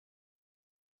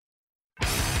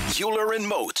Euler and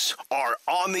Moats are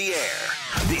on the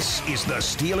air. This is the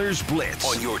Steelers Blitz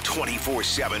on your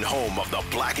 24/7 home of the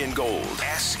black and gold.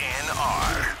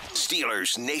 SNR,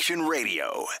 Steelers Nation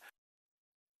Radio.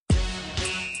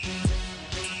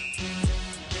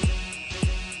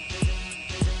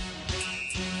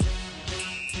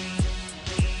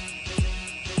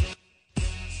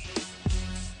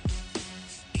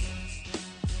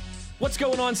 What's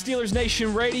going on, Steelers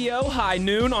Nation Radio? High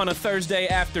noon on a Thursday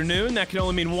afternoon. That can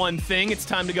only mean one thing. It's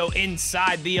time to go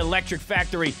inside the Electric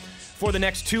Factory for the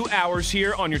next 2 hours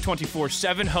here on your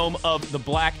 24/7 home of the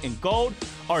black and gold.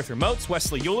 Arthur Moats,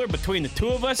 Wesley Euler. Between the two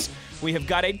of us, we have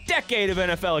got a decade of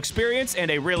NFL experience and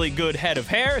a really good head of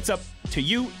hair. It's up to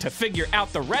you to figure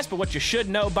out the rest, but what you should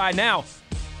know by now,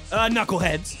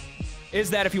 knuckleheads,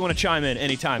 is that if you want to chime in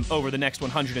anytime over the next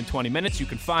 120 minutes, you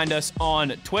can find us on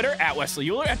Twitter at Wesley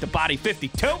Euler, at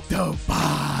TheBody52. The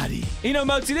Body. You know,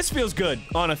 Moatsy, this feels good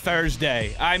on a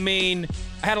Thursday. I mean,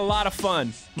 I had a lot of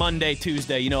fun Monday,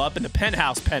 Tuesday, up in the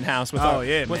penthouse with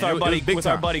our buddy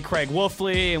Craig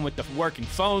Wolfley, and with the working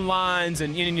phone lines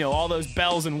and all those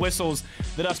bells and whistles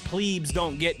that us plebes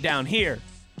don't get down here.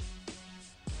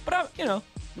 But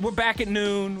we're back at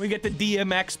noon. We get the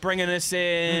DMX bringing us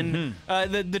in.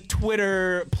 The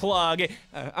Twitter plug.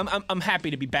 I'm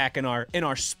happy to be back in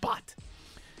our spot.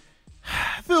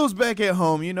 Feels back at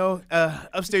home,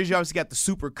 Upstairs, you obviously got the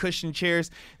super cushion chairs.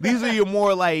 These are your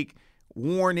more like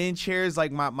worn-in chairs.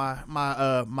 Like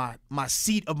my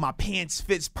seat of my pants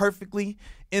fits perfectly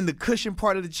in the cushion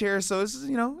part of the chair. So this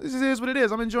is what it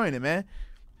is. I'm enjoying it, man.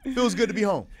 Feels good to be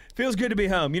home. Feels good to be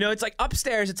home. It's like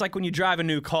upstairs, it's like when you drive a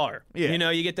new car.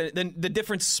 Yeah. You get the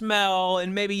different smell,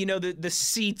 and maybe, the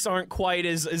seats aren't quite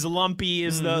as lumpy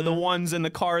as the ones in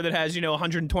the car that has,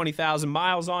 120,000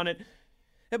 miles on it.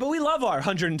 Yeah, but we love our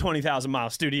 120,000-mile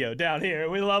studio down here.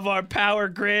 We love our power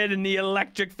grid and the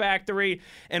Electric Factory,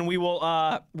 and we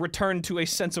will return to a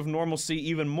sense of normalcy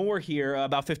even more here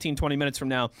about 15, 20 minutes from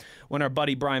now when our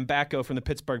buddy Brian Backo from the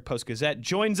Pittsburgh Post-Gazette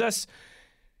joins us.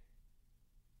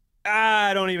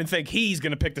 I don't even think he's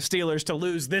going to pick the Steelers to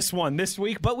lose this one this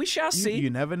week, but we shall see. You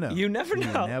never know. You never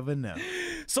know.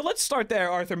 So let's start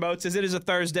there, Arthur Moats, as it is a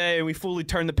Thursday and we fully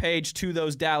turn the page to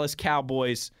those Dallas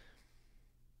Cowboys.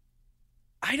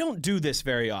 I don't do this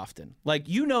very often. Like,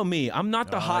 you know me, I'm not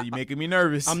the hot. You're making me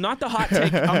nervous. I'm not the hot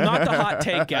take. I'm not the hot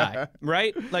take guy,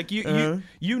 right? Like you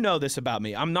know this about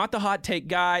me. I'm not the hot take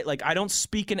guy. Like, I don't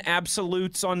speak in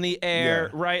absolutes on the air,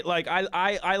 right? Like,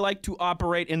 I like to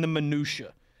operate in the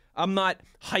minutia. I'm not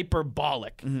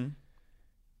hyperbolic.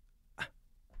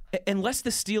 Unless the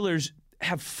Steelers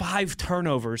have 5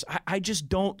 turnovers, I just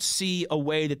don't see a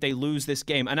way that they lose this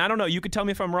game. And I don't know, you could tell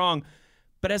me if I'm wrong,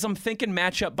 but as I'm thinking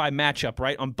matchup by matchup,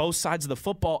 right, on both sides of the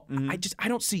football, I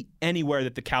don't see anywhere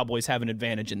that the Cowboys have an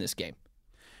advantage in this game.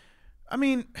 I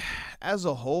mean, as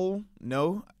a whole,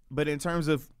 no. But in terms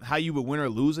of how you would win or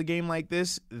lose a game like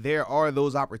this, there are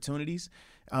those opportunities.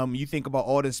 You think about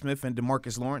Aldon Smith and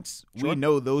DeMarcus Lawrence. Sure. We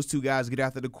know those two guys get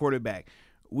after the quarterback.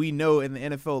 We know in the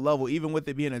NFL level, even with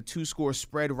it being a 2-score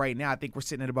spread right now, I think we're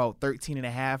sitting at about 13.5.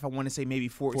 I want to say maybe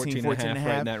 14.5.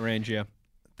 Right in that range, yeah.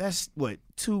 That's,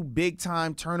 2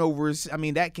 big-time turnovers. I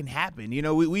mean, that can happen.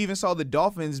 We even saw the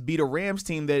Dolphins beat a Rams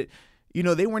team that –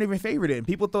 they weren't even favored in.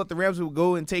 People thought the Rams would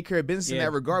go and take care of business in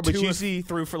that regard. But you see,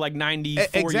 threw for like 94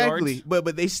 exactly. yards.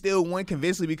 But they still won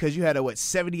convincingly because you had a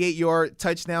 78-yard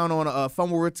touchdown on a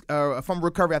fumble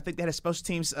recovery. I think they had a special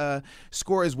teams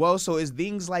score as well. So it's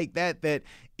things like that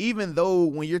even though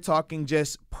when you're talking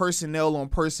just personnel on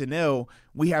personnel,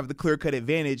 we have the clear-cut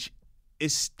advantage.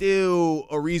 It's still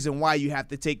a reason why you have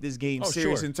to take this game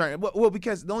serious in turn. Well,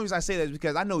 because the only reason I say that is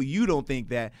because I know you don't think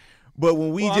that. But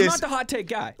when I'm not the hot take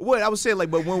guy. What I would say,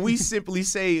 but when we simply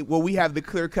say, we have the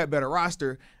clear-cut better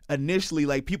roster,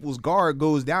 initially, people's guard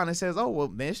goes down and says, oh, well,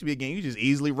 man, it should be a game. You just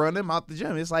easily run them out the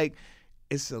gym. It's like,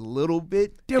 it's a little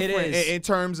bit different in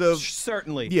terms of.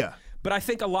 Certainly. Yeah. But I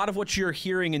think a lot of what you're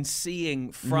hearing and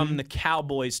seeing from the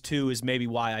Cowboys, too, is maybe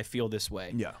why I feel this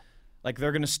way. Yeah. Like,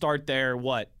 they're going to start their,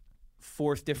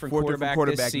 fourth different quarterback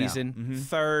this season,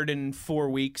 third in 4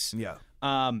 weeks. Yeah.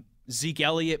 Zeke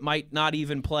Elliott might not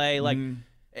even play. And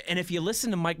if you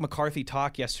listen to Mike McCarthy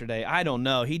talk yesterday, I don't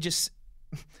know. He just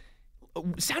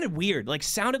sounded weird.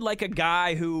 Sounded like a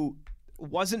guy who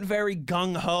wasn't very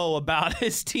gung-ho about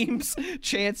his team's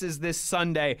chances this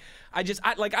Sunday. I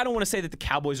don't want to say that the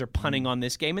Cowboys are punting on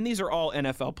this game, and these are all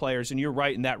NFL players, and you're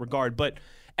right in that regard. But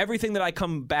everything that I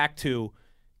come back to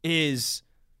is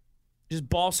just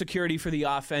ball security for the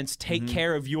offense, take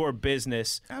care of your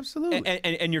business. Absolutely.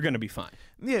 And you're going to be fine.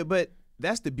 Yeah, but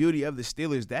that's the beauty of the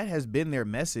Steelers. That has been their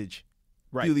message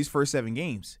through these first 7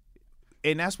 games.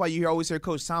 and that's why you always hear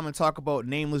Coach Simon talk about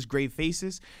nameless great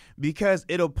faces, because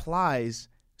it applies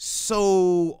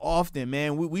so often,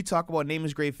 man. We talk about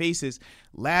nameless great faces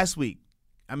last week.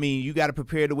 I mean, you got to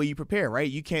prepare the way you prepare, right?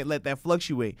 You can't let that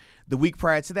fluctuate. The week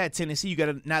prior to that, Tennessee, you got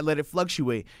to not let it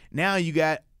fluctuate. Now you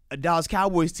got a Dallas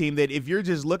Cowboys team that if you're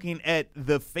just looking at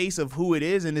the face of who it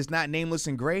is and it's not nameless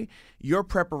and gray, your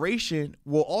preparation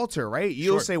will alter, right?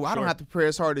 You'll say, well, I don't have to prepare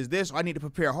as hard as this, or I need to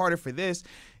prepare harder for this.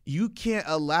 You can't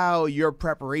allow your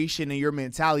preparation and your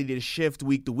mentality to shift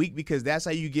week to week, because that's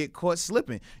how you get caught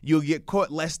slipping. You'll get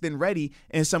caught less than ready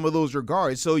in some of those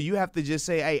regards. So you have to just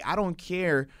say, hey, I don't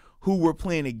care who we're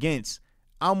playing against.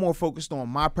 I'm more focused on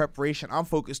my preparation. I'm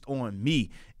focused on me.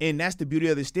 And that's the beauty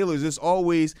of the Steelers. It's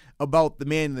always about the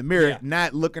man in the mirror,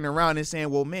 not looking around and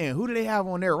saying, well, man, who do they have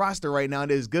on their roster right now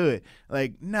that's good?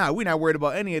 Like, nah, we're not worried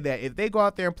about any of that. If they go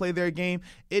out there and play their game,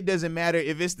 it doesn't matter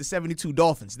if it's the 72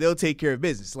 Dolphins. They'll take care of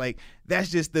business. Like,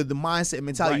 that's just the mindset and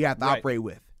mentality you have to operate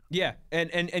with. Yeah,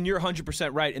 and you're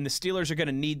 100% right. And the Steelers are going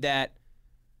to need that,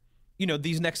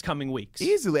 these next coming weeks.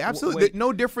 Easily, absolutely.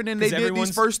 No different than they did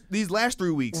these last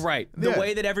 3 weeks. Right. The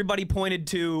way that everybody pointed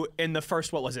to in the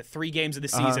first, 3 games of the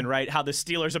season, right? How the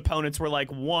Steelers' opponents were like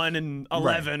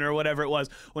 1-11 or whatever it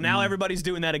was. Well, now everybody's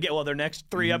doing that again. Well, their next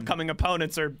 3 upcoming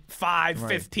opponents are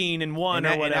 5-15-1 or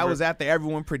whatever. And that was after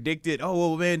everyone predicted, oh,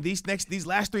 well, man, these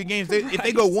last 3 games, if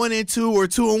they go 1-2 or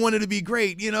 2-1, it'll be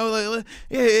great.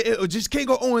 It just can't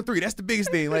go 0-3. That's the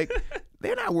biggest thing. Like,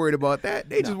 they're not worried about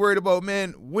that. They just worried about,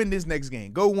 man, win this next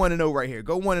game. Go 1-0 right here.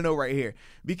 Go 1-0 right here.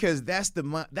 Because that's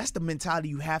the mentality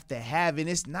you have to have, and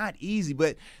it's not easy.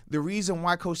 But the reason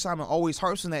why Coach Simon always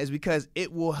harps on that is because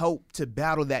it will help to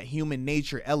battle that human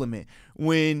nature element.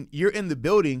 When you're in the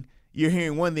building, you're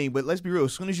hearing one thing, but let's be real.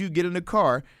 As soon as you get in the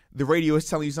car, the radio is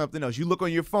telling you something else. You look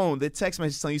on your phone, the text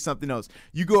message is telling you something else.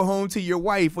 You go home to your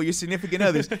wife or your significant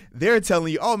others, they're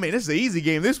telling you, oh, man, this is an easy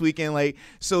game this weekend. Like,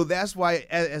 so that's why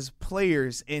as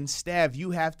players and staff,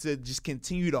 you have to just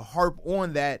continue to harp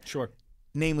on that. Sure.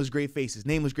 Nameless great faces.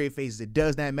 Nameless great faces. It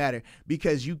does not matter,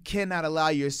 because you cannot allow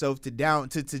yourself to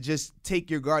just take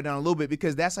your guard down a little bit,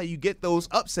 because that's how you get those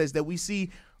upsets that we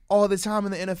see all the time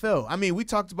in the NFL. I mean, we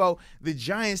talked about the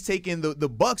Giants taking the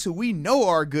Bucks, who we know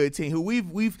are a good team, who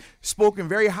we've spoken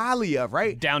very highly of,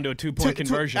 right? Down to a 2-point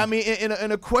conversion. I mean,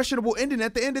 in a questionable ending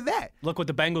at the end of that. Look what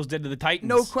the Bengals did to the Titans.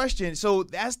 No question. So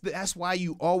that's why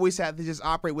you always have to just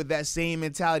operate with that same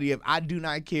mentality of, I do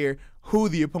not care who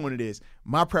the opponent is.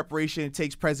 My preparation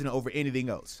takes precedent over anything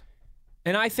else.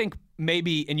 And I think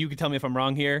maybe, and you can tell me if I'm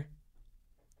wrong here,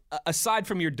 aside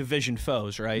from your division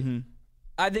foes, right? Mm-hmm.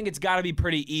 I think it's got to be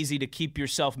pretty easy to keep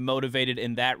yourself motivated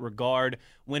in that regard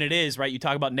when it is, right? You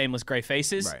talk about nameless gray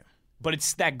faces, right? But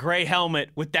it's that gray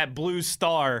helmet with that blue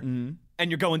star, and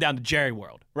you're going down to Jerry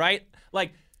World, right?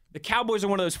 Like, the Cowboys are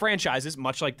one of those franchises,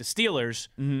 much like the Steelers.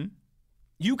 Mm-hmm.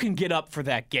 You can get up for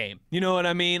that game. You know what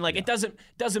I mean? Like, it doesn't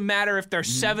matter if they're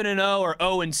 7-0 or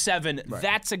 0-7. Right.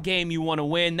 That's a game you want to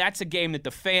win. That's a game that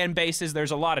the fan bases,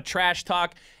 there's a lot of trash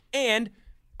talk, and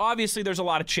obviously there's a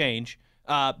lot of change.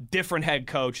 Different head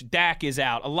coach. Dak is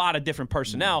out. A lot of different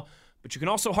personnel. But you can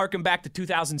also harken back to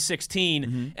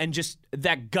 2016 and just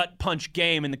that gut punch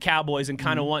game in the Cowboys and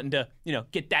kind of wanting to,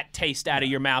 get that taste out of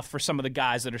your mouth for some of the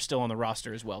guys that are still on the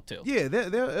roster as well, too. Yeah,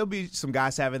 there'll be some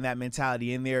guys having that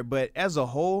mentality in there. But as a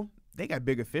whole, they got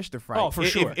bigger fish to fry. Oh, for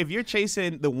sure. If you're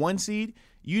chasing the 1 seed,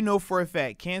 you know for a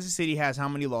fact Kansas City has how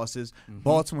many losses,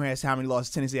 Baltimore has how many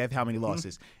losses, Tennessee has how many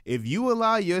losses. If you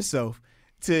allow yourself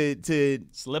to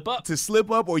slip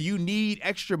up, or you need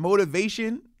extra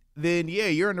motivation, then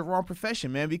you're in the wrong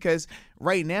profession, man. Because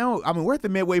right now, I mean, we're at the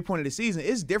midway point of the season.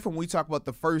 It's different when we talk about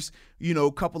the first,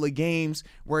 couple of games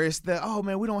where it's oh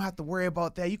man, we don't have to worry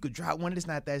about that. You could drop one. It's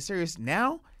not that serious.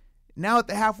 Now at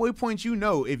the halfway point,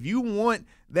 if you want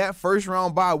that first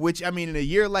round bye, which, I mean, in a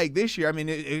year like this year, I mean,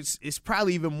 it's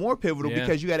probably even more pivotal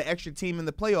because you got an extra team in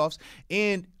the playoffs,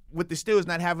 and with the Steelers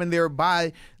not having their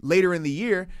bye later in the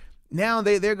year. Now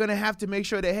they're going to have to make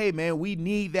sure that, hey, man, we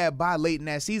need that bye late in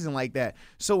that season like that.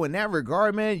 So in that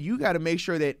regard, man, you got to make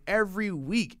sure that every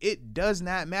week it does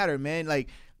not matter, man.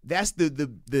 Like, that's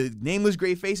the nameless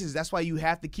great faces. That's why you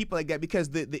have to keep it like that,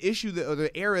 because the issue or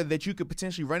the era that you could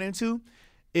potentially run into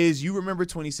is, you remember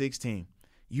 2016.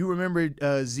 You remember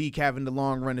Zeke having the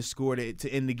long run to score to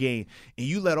end the game, and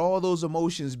you let all those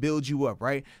emotions build you up,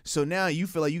 right? So now you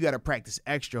feel like you got to practice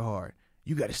extra hard.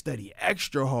 you got to study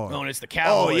extra hard. Oh, and it's the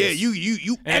Cowboys. Oh, yeah,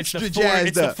 you and extra it's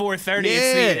jazzed up. It's the 4:30. Yeah.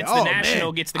 It's the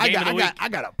National gets the game of the week. I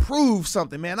got to prove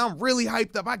something, man. I'm really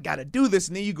hyped up. I got to do this.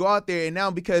 And then you go out there, and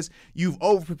now because you've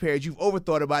over-prepared, you've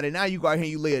overthought about it, now you go out here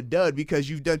and you lay a dud because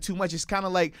you've done too much. It's kind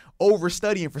of like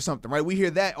over-studying for something, right? We hear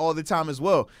that all the time as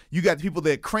well. You got the people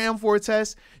that cram for a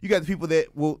test. You got the people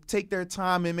that will take their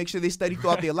time and make sure they study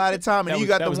throughout the allotted time. And then you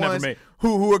got the ones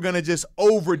who are going to just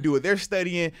overdo it. They're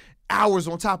studying hours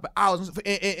on top of hours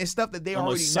and stuff that they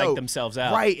almost already know. Psych themselves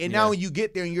out. Right. And now when you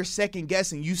get there and you're second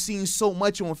guessing, you've seen so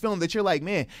much on film that you're like,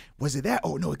 man, was it that?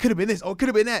 Oh, no, it could have been this. Oh, it could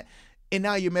have been that. And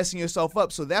now you're messing yourself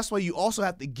up. So that's why you also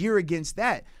have to gear against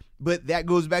that. But that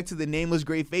goes back to the nameless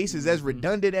great faces. As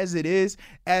redundant as it is,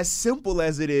 as simple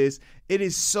as it is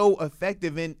so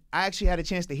effective. And I actually had a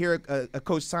chance to hear a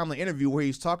Coach Tomlin interview where he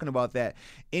was talking about that.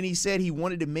 And he said he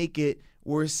wanted to make it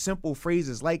where simple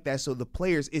phrases like that so the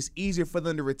players, it's easier for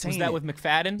them to retain. Was that with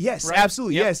McFadden? Yes, right?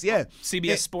 absolutely. Yep. Yes, yeah.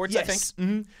 CBS Sports, yes. I think.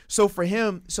 Mm-hmm. So for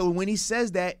him, so when he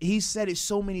says that, he said it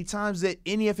so many times that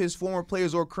any of his former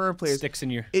players or current players, sticks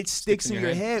in your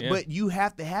head. Yeah. But you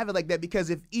have to have it like that because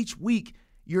if each week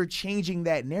you're changing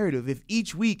that narrative, if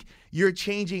each week you're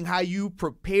changing how you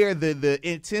prepare the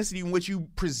intensity in which you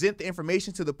present the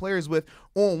information to the players with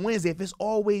on Wednesday, if it's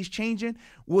always changing,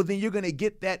 well, then you're going to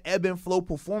get that ebb and flow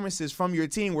performances from your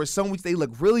team where some weeks they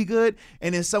look really good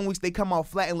and then some weeks they come out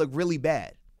flat and look really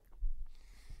bad.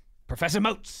 Professor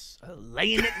Moats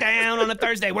laying it down on a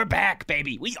Thursday. We're back,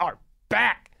 baby. We are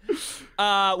back.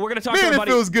 We're going to talk to our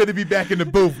buddy. It feels good to be back in the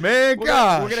booth, man. We're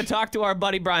going to talk to our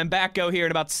buddy Brian Batko here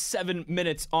in about 7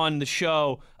 minutes on the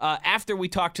show. After we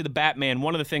talk to the Batman,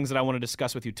 one of the things that I want to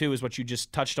discuss with you, too, is what you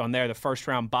just touched on there, the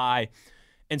first-round bye,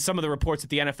 and some of the reports that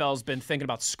the NFL has been thinking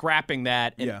about scrapping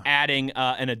that and adding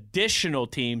an additional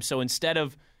team. So instead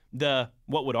of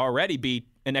what would already be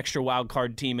an extra wild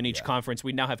card team in each conference,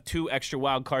 we now have 2 extra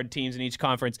wild card teams in each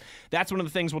conference. That's one of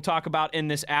the things we'll talk about in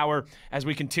this hour as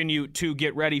we continue to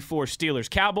get ready for Steelers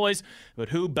Cowboys. But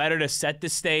who better to set the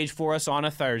stage for us on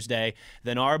a Thursday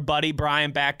than our buddy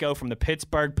Brian Batko from the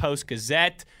Pittsburgh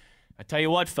Post-Gazette? I tell you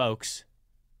what, folks,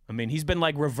 I mean, he's been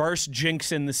like reverse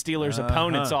jinxing the Steelers'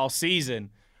 opponents all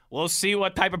season. We'll see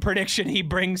what type of prediction he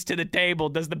brings to the table.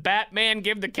 Does the Batman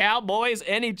give the Cowboys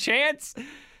any chance?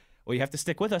 Well, you have to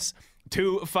stick with us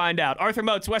to find out. Arthur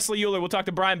Moats, Wesley Euler. We'll talk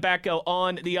to Brian Batko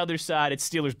on the other side. It's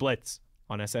Steelers Blitz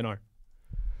on SNR.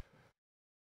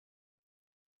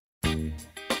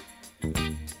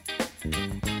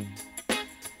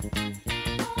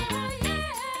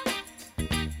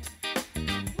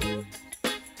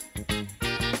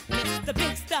 Mr.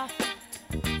 Big Stuff.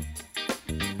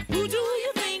 Who do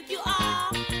you think you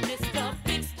are, Mr.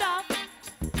 Big Stuff?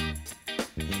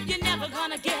 You're never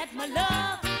gonna get my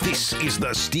love. This is the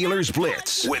Steelers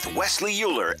Blitz with Wesley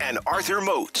Euler and Arthur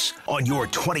Moats on your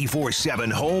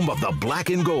 24/7 home of the black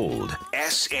and gold,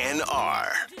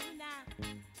 SNR.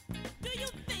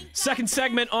 Second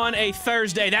segment on a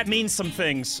Thursday. That means some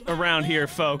things around here,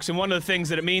 folks. And one of the things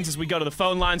that it means is we go to the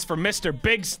phone lines for Mr.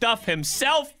 Big Stuff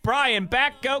himself, Brian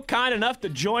Batko, kind enough to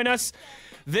join us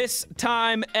this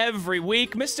time every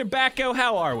week. Mr. Batko,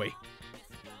 how are we?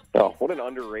 Oh, what an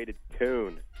underrated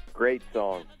tune. Great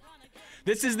song.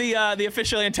 This is the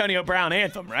official Antonio Brown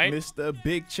anthem, right? Mr.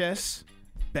 Big Chest.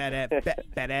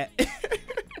 Bat.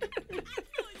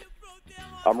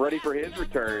 I'm ready for his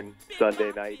return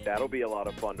Sunday night. That'll be a lot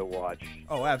of fun to watch.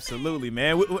 Oh, absolutely,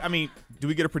 man. I mean, do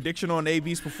we get a prediction on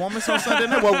AB's performance on Sunday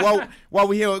night? While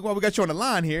we got you on the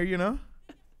line here, you know?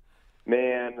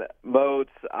 Man,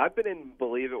 Moats, I've been in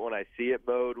believe it when I see it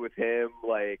mode with him.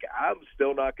 Like, I'm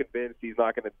still not convinced he's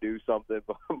not going to do something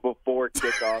before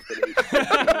kickoff at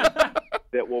 8:15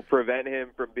 that will prevent him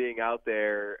from being out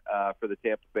there for the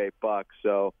Tampa Bay Bucks.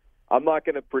 So I'm not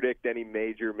going to predict any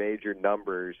major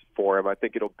numbers for him. I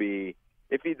think it'll be,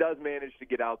 if he does manage to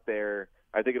get out there,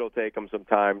 I think it'll take him some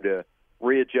time to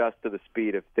readjust to the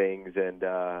speed of things. And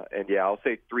yeah, I'll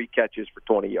say 3 catches for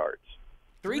 20 yards.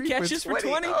 3 catches for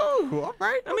 20? Oh, all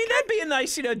right. I mean, that'd be a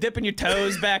nice, dipping your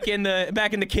toes back in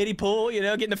the kiddie pool,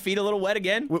 getting the feet a little wet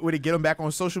again. Would it get him back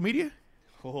on social media?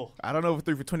 Oh. I don't know if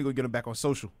 3 for 20 will get him back on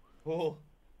social. Oh.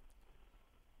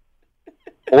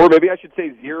 Or maybe I should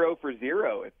say 0 for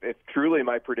 0. If truly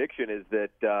my prediction is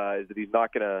that he's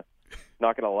not gonna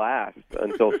last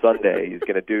until Sunday. He's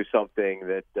gonna do something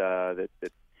that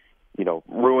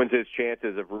ruins his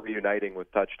chances of reuniting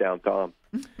with Touchdown Tom.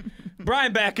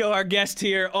 Brian Batko, our guest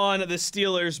here on the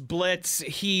Steelers Blitz,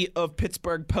 he of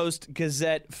Pittsburgh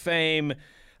Post-Gazette fame.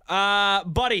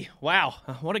 Buddy, wow,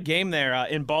 what a game there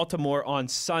in Baltimore on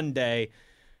Sunday.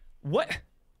 What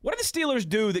do the Steelers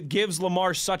do that gives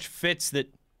Lamar such fits that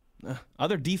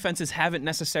other defenses haven't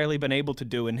necessarily been able to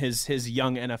do in his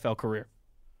young NFL career?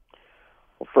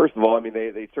 Well, first of all, I mean,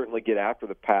 they certainly get after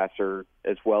the passer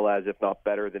as well as, if not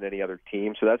better than any other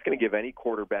team. So that's going to give any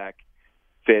quarterback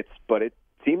fits. But it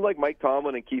seemed like Mike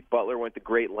Tomlin and Keith Butler went to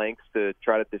great lengths to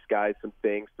try to disguise some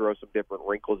things, throw some different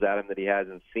wrinkles at him that he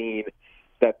hasn't seen.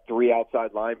 That 3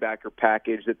 outside linebacker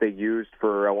package that they used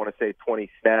for, I want to say, 20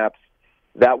 snaps,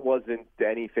 that wasn't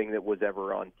anything that was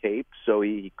ever on tape. So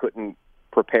he couldn't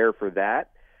prepare for that.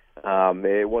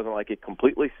 It wasn't like it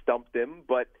completely stumped him,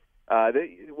 but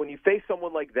when you face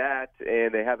someone like that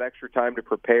and they have extra time to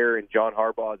prepare, and John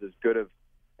Harbaugh is as good of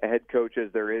a head coach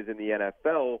as there is in the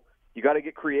NFL, you got to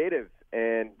get creative.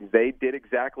 And they did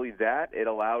exactly that. It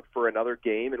allowed for another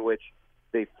game in which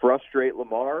they frustrate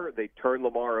Lamar, they turn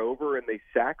Lamar over, and they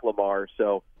sack Lamar.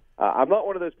 So I'm not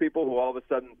one of those people who all of a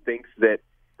sudden thinks that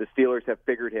the Steelers have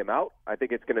figured him out. I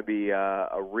think it's going to be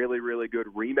a really, really good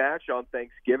rematch on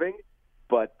Thanksgiving.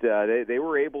 But they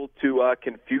were able to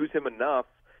confuse him enough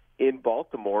in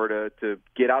Baltimore to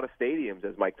get out of stadiums,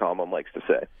 as Mike Tomlin likes to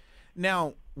say.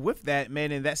 Now, with that,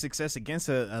 man, and that success against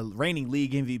a reigning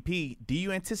league MVP, do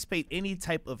you anticipate any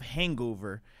type of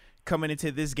hangover coming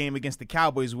into this game against the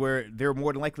Cowboys where they're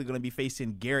more than likely going to be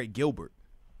facing Garrett Gilbert?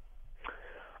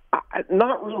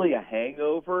 Not really a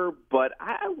hangover, but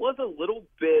I was a little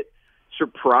bit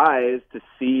surprised to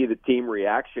see the team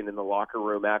reaction in the locker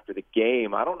room after the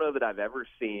game. I don't know that I've ever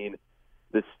seen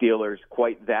the Steelers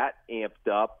quite that amped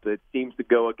up. It seems to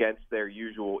go against their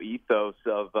usual ethos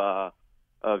of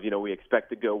we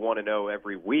expect to go 1-0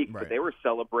 every week, right. But they were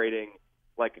celebrating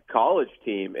like a college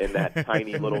team in that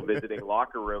tiny little visiting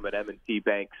locker room at M&T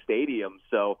Bank Stadium.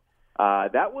 So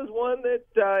that was one that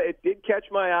it did catch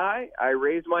my eye. I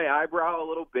raised my eyebrow a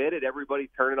little bit at everybody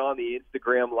turning on the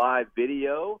Instagram live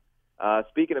video.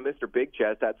 Speaking of Mr. Big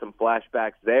Chest, had some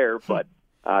flashbacks there, but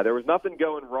there was nothing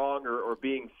going wrong or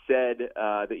being said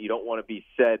that you don't want to be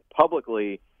said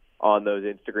publicly on those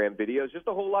Instagram videos. Just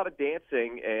a whole lot of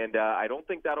dancing, and I don't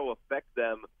think that'll affect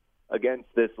them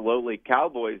against this lowly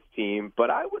Cowboys team. But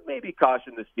I would maybe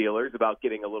caution the Steelers about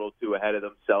getting a little too ahead of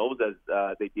themselves as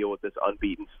they deal with this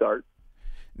unbeaten start.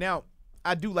 Now,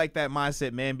 I do like that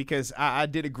mindset, man, because I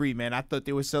did agree, man. I thought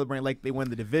they were celebrating like they won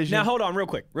the division. Now, hold on real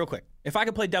quick. If I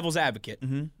could play devil's advocate,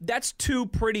 that's 2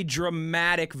 pretty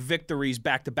dramatic victories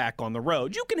back-to-back on the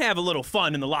road. You can have a little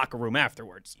fun in the locker room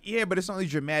afterwards. Yeah, but it's only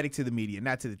dramatic to the media,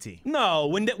 not to the team. No,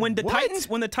 when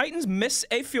the Titans miss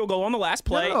a field goal on the last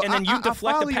play, No, and then you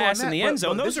deflect a pass in the end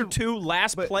zone, those are 2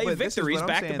 last play victories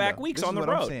back-to-back weeks on the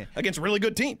road against really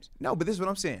good teams. No, but this is what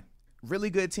I'm saying.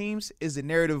 Really good teams is the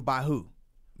narrative by who?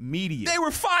 Media. They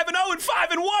were 5-0 and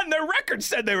 5-1. Their record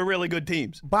said they were really good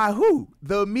teams. By who?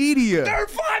 The media. They're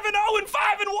 5-0 and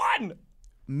 5-1.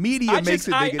 Media makes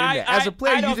it bigger than that. As a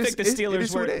player, I don't think the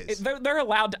Steelers were. They're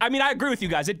allowed. I mean, I agree with you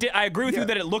guys. I agree with you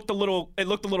that it looked a little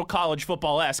college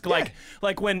football-esque, like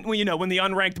when the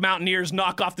unranked Mountaineers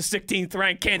knock off the 16th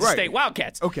ranked Kansas State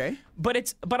Wildcats. Okay,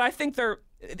 but I think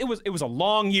it was a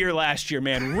long year last year,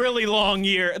 man. Really long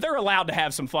year. They're allowed to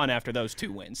have some fun after those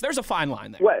 2 wins. There's a fine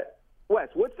line there. Wes,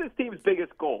 what's this team's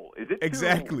biggest goal? Is it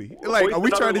exactly? Like, are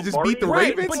we trying to just beat the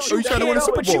Ravens? But or are we trying to win a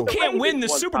Super Bowl? But you can't win the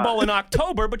Super Bowl in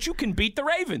October, but you can beat the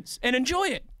Ravens and enjoy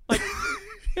it. Like,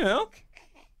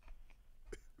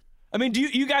 I mean, do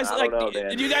you guys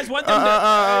do you guys want them to?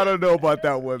 I don't know about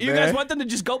that one, man. You guys want them to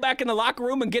just go back in the locker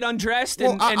room and get undressed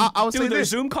and do their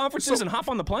Zoom conferences and hop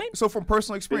on the plane? So from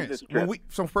personal experience,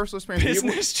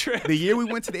 the year we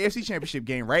went to the AFC Championship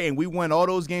game, right, and we won all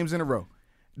those games in a row.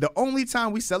 The only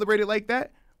time we celebrated like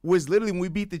that was literally when we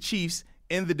beat the Chiefs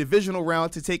in the divisional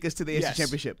round to take us to the AFC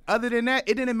Championship. Other than that,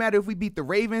 it didn't matter if we beat the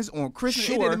Ravens on Christmas.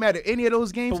 It didn't matter any of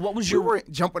those games. But what was we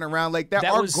weren't jumping around like that.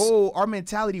 Our goal, our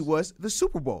mentality was the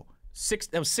Super Bowl.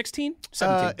 That was 16?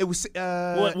 17. It was.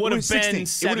 It would have been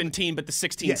 17, but the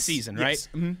 16th season, right? Yes.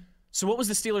 Mm-hmm. So what was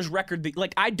the Steelers' record?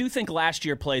 I do think last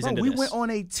year plays into this. We went on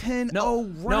a 10-0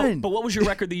 run. No, but what was your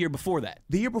record the year before that?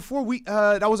 The year before,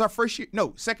 that was our first year.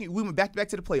 No, second. We went back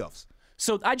to the playoffs.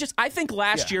 So I think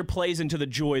last year plays into the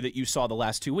joy that you saw the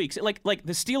last 2 weeks. Like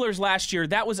the Steelers last year,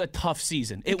 that was a tough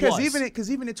season. Because even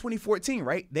in 2014,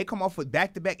 right? They come off with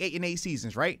back-to-back 8-8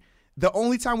 seasons, right? The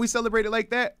only time we celebrated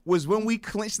like that was when we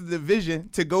clinched the division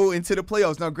to go into the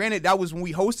playoffs. Now, granted, that was when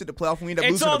we hosted the playoff and we ended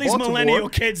up losing to Baltimore. It's all these millennial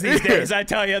kids these days, I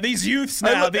tell you. These youths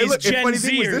now, these Gen funny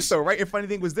thing was Zers. this, though, right? And funny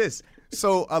thing was this.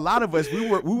 So a lot of us, we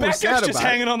were sad about it. just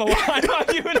hanging on the line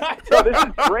on you and I. No, this is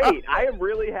great. I am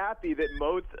really happy that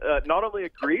Moats not only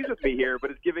agrees with me here,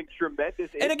 but is giving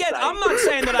tremendous insight. And again, I'm not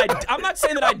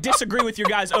saying that I disagree with your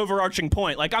guys' overarching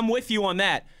point. Like, I'm with you on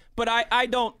that. But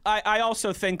I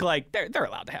also think like they're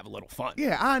allowed to have a little fun.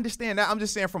 Yeah, I understand that. I'm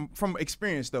just saying from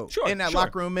experience though. Sure, in that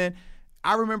locker room, man,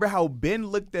 I remember how Ben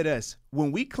looked at us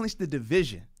when we clinched the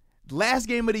division. Last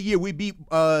game of the year, we beat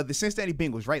the Cincinnati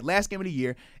Bengals, right? Last game of the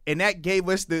year, and that gave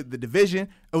us the division.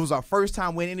 It was our first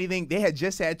time winning anything. They had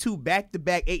just had 2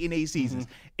 back-to-back 8-8 seasons,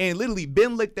 and literally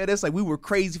Ben looked at us like we were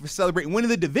crazy for celebrating winning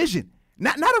the division.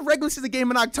 Not a regular season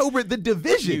game in October, the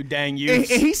division. You dang you. And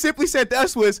he simply said to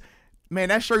us was, man,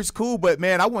 that shirt's cool, but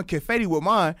man, I want confetti with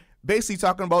mine. Basically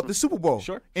talking about the Super Bowl.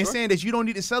 And saying that you don't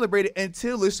need to celebrate it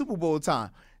until it's Super Bowl time.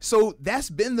 So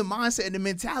that's been the mindset and the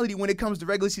mentality when it comes to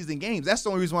regular season games. That's the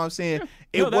only reason why I'm saying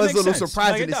it was a little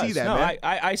surprising to see that,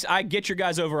 man. I get your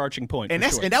guys' overarching point. And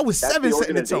and that was 7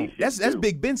 setting the tone. That's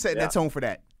Big Ben setting that tone for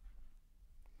that.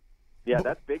 Yeah,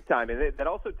 that's big time. And that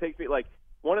also takes me, like,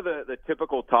 one of the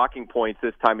typical talking points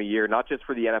this time of year, not just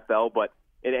for the NFL, but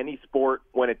in any sport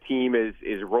when a team is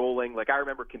rolling. Like I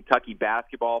remember Kentucky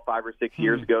basketball 5 or 6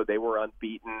 years ago, they were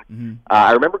unbeaten.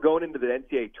 I remember going into the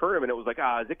NCAA tournament, it was like,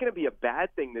 is it going to be a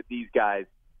bad thing that these guys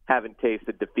haven't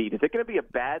tasted defeat? Is it going to be a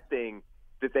bad thing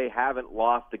that they haven't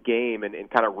lost a game and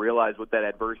kind of realized what that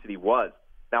adversity was?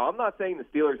 Now, I'm not saying the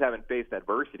Steelers haven't faced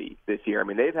adversity this year. I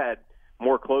mean, they've had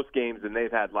more close games than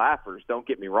they've had laughers. Don't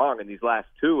get me wrong, and these last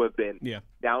 2 have been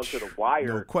down to the wire.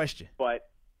 No question. But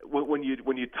when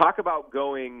you talk about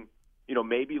going,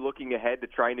 maybe looking ahead to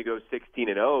trying to go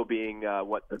 16-0, being the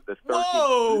 13th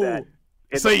Whoa! to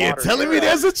that. So you're telling me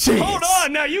there's a chance? Hold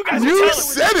on, now you guys. You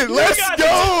said it. Let's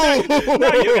go.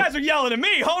 No, you guys are yelling at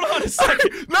me. Hold on a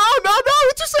second. No.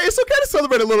 What you say? It's okay to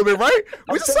celebrate a little bit, right?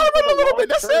 We just celebrate a little bit.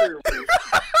 That's it.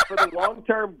 For the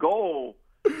long-term goal,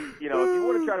 if you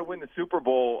want to try to win the Super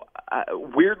Bowl,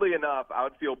 weirdly enough, I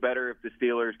would feel better if the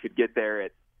Steelers could get there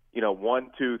at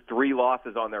 1, 2, 3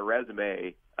 losses on their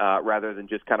resume, rather than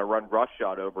just kind of run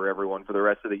roughshod over everyone for the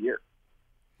rest of the year.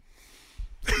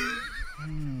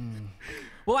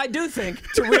 Well, I do think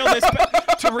to reel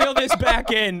this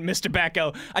back in, Mr.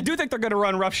 Becko, I do think they're going to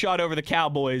run roughshod over the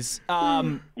Cowboys.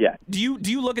 Yeah. Do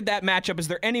you look at that matchup? Is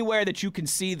there anywhere that you can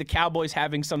see the Cowboys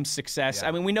having some success? Yeah.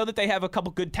 I mean, we know that they have a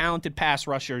couple good, talented pass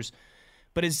rushers,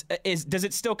 but does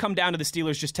it still come down to the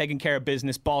Steelers just taking care of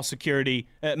business, ball security,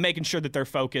 making sure that they're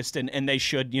focused, and they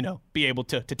should be able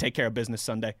to take care of business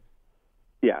Sunday?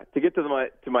 Yeah, to get to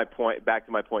my point, back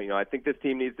to my point, I think this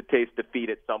team needs to taste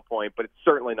defeat at some point, but it's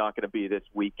certainly not going to be this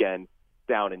weekend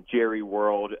down in Jerry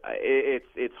World.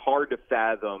 It's hard to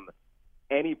fathom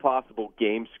any possible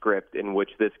game script in which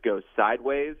this goes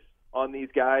sideways on these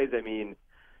guys. I mean,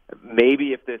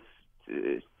 maybe if this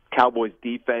Cowboys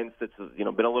defense that's been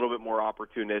a little bit more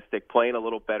opportunistic, playing a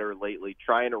little better lately,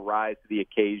 trying to rise to the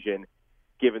occasion,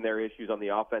 given their issues on the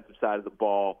offensive side of the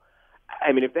ball.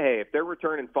 I mean, if they're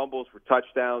returning fumbles for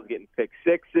touchdowns, getting pick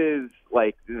sixes,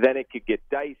 then it could get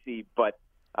dicey. But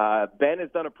Ben has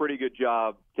done a pretty good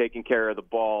job taking care of the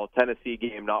ball. Tennessee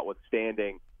game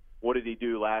notwithstanding, what did he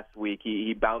do last week?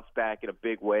 He bounced back in a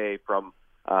big way from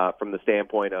the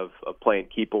standpoint of playing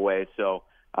keep away. So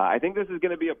I think this is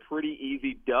going to be a pretty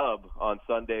easy dub on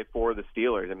Sunday for the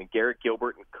Steelers. I mean, Garrett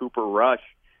Gilbert and Cooper Rush.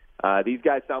 These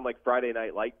guys sound like Friday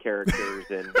Night Light characters,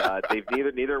 and they've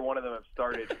neither one of them have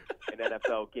started an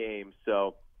NFL game.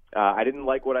 So I didn't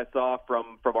like what I saw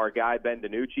from our guy Ben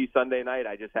DiNucci Sunday night.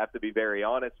 I just have to be very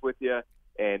honest with you.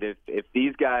 And if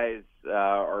these guys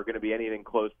are going to be anything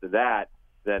close to that,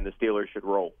 then the Steelers should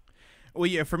roll. Well,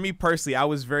 yeah, for me personally, I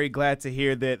was very glad to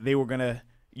hear that they were going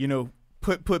to,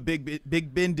 put Big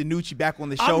Ben DiNucci back on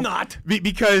the show. I'm not.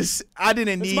 Because I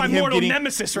didn't need him getting... That's my mortal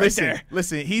nemesis right there.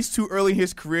 Listen, he's too early in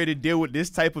his career to deal with this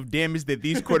type of damage that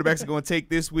these quarterbacks are going to take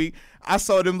this week. I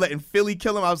saw them letting Philly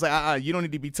kill him. I was like, you don't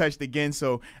need to be touched again.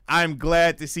 So I'm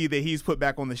glad to see that he's put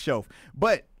back on the shelf.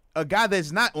 But a guy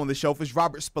that's not on the shelf is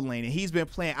Robert Spillane, and he's been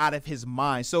playing out of his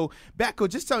mind. So, Batco,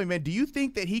 just tell me, man, do you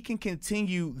think that he can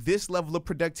continue this level of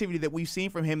productivity that we've seen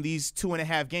from him these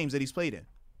 2.5 games that he's played in?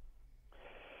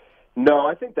 No,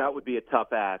 I think that would be a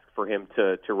tough ask for him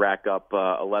to rack up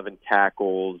 11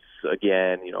 tackles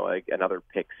again, another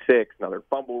pick six, another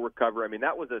fumble recovery. I mean,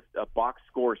 that was a box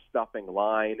score stuffing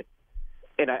line.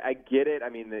 And I get it. I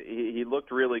mean, he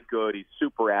looked really good. He's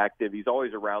super active. He's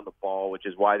always around the ball, which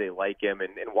is why they like him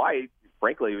and why,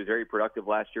 frankly, he was very productive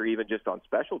last year, even just on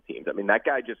special teams. I mean, that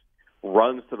guy just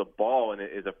runs to the ball and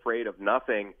is afraid of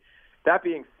nothing. That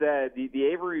being said, the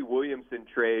Avery Williamson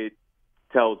trade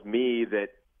tells me that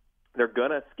they're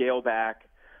going to scale back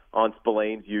on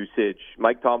Spillane's usage.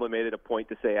 Mike Tomlin made it a point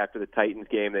to say after the Titans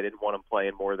game they didn't want him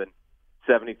playing more than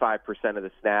 75% of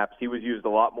the snaps. He was used a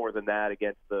lot more than that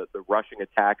against the rushing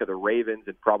attack of the Ravens,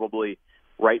 and probably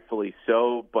rightfully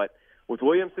so. But with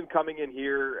Williamson coming in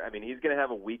here, I mean, he's going to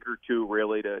have a week or two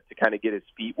really to kind of get his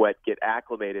feet wet, get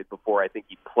acclimated before I think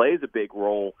he plays a big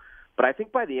role. But I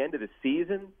think by the end of the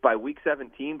season, by week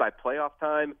 17, by playoff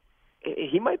time,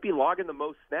 he might be logging the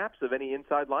most snaps of any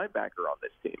inside linebacker on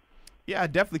this team. Yeah, I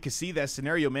definitely could see that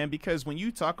scenario, man, because when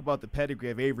you talk about the pedigree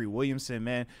of Avery Williamson,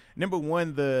 man, number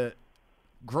one, the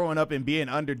growing up and being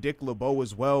under Dick LeBeau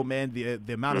as well, man,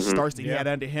 the amount of starts that he had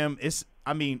under him, it's,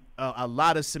 I mean, a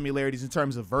lot of similarities in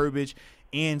terms of verbiage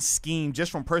and scheme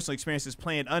just from personal experiences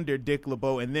playing under Dick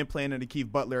LeBeau and then playing under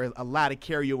Keith Butler, a lot of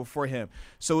carryover for him.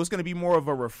 So it's going to be more of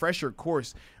a refresher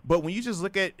course. But when you just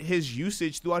look at his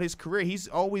usage throughout his career, he's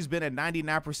always been a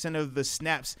 99% of the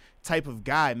snaps type of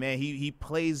guy, man. He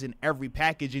plays in every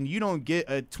package, and you don't get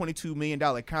a $22 million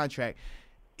contract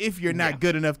if you're not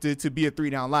good enough to be a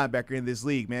three-down linebacker in this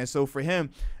league, man. So for him,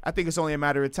 I think it's only a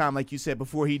matter of time, like you said,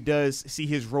 before he does see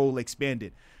his role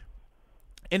expanded.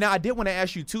 And now I did want to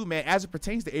ask you, too, man, as it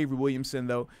pertains to Avery Williamson,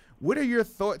 though, what are your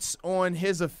thoughts on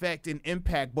his effect and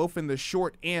impact both in the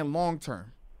short and long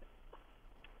term?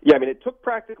 Yeah, I mean, it took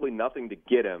practically nothing to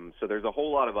get him, so there's a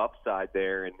whole lot of upside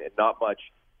there and not much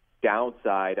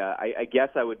downside. I guess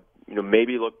I would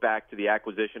maybe look back to the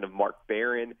acquisition of Mark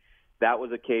Barron. That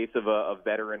was a case of a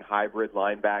veteran hybrid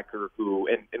linebacker who,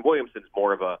 and Williamson's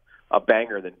more of a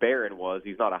banger than Barron was.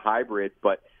 He's not a hybrid,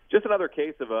 but just another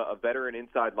case of a veteran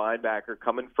inside linebacker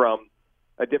coming from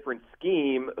a different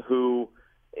scheme who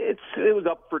it was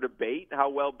up for debate how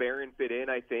well Barron fit in,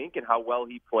 I think, and how well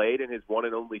he played in his one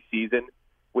and only season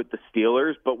with the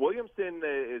Steelers. But Williamson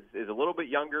is a little bit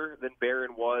younger than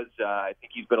Barron was. I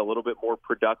think he's been a little bit more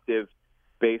productive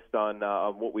based on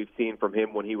what we've seen from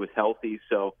him when he was healthy.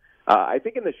 So I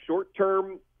think in the short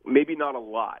term, maybe not a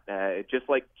lot. Just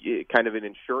like kind of an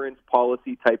insurance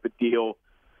policy type of deal.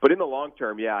 But in the long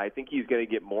term, yeah, I think he's going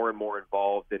to get more and more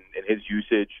involved, and his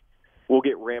usage will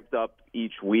get ramped up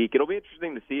each week. It'll be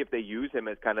interesting to see if they use him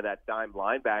as kind of that dime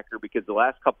linebacker, because the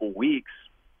last couple weeks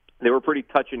they were pretty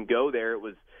touch and go there. It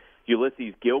was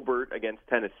Ulysses Gilbert against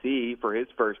Tennessee for his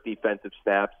first defensive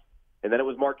snaps, and then it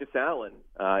was Marcus Allen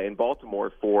in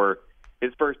Baltimore for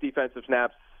his first defensive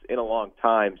snaps in a long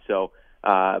time. So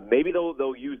maybe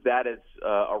they'll use that as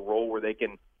a role where they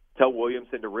can tell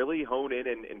Williamson to really hone in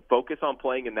and focus on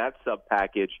playing in that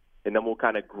sub-package, and then we'll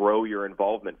kind of grow your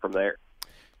involvement from there.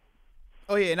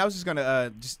 Oh, yeah, and I was just going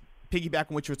to just piggyback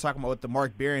on what you were talking about with the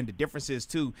Mark Barron, the differences,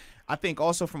 too. I think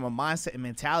also from a mindset and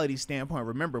mentality standpoint,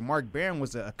 remember, Mark Barron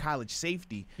was a college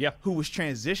safety who was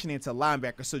transitioning to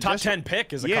linebacker. So Top 10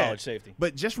 pick as a college safety.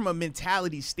 But just from a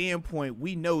mentality standpoint,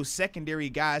 we know secondary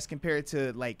guys compared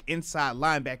to, like, inside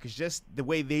linebackers, just the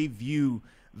way they view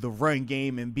the run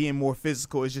game and being more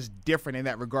physical is just different in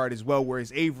that regard as well.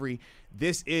 Whereas Avery,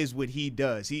 this is what he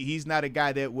does. He's not a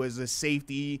guy that was a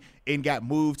safety and got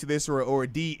moved to this or a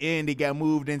D end and got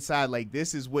moved inside. Like,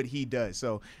 this is what he does.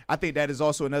 So I think that is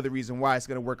also another reason why it's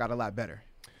going to work out a lot better.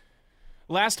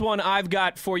 Last one I've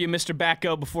got for you, Mr.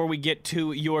 Backo, before we get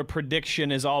to your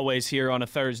prediction, as always, here on a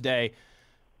Thursday.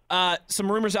 Some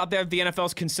rumors out there that the NFL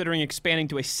is considering expanding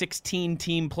to a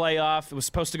 16-team playoff. It was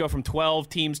supposed to go from 12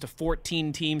 teams to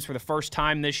 14 teams for the first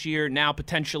time this year. Now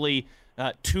potentially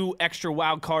 2 extra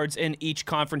wild cards in each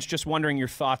conference. Just wondering your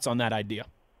thoughts on that idea.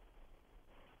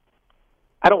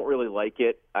 I don't really like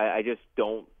it. I just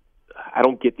don't. I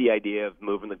don't get the idea of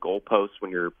moving the goalposts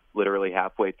when you're literally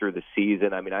halfway through the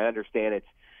season. I mean, I understand it's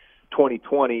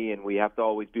 2020 and we have to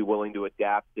always be willing to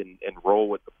adapt and roll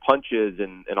with the punches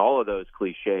and all of those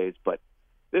cliches, but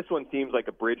this one seems like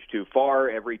a bridge too far.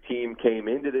 Every team came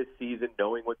into this season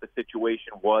knowing what the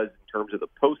situation was in terms of the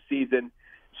postseason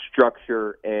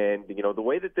structure, and the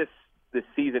way that this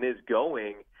season is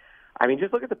going, I mean,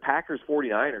 just look at the Packers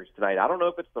 49ers tonight. I don't know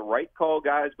if it's the right call,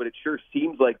 guys, but it sure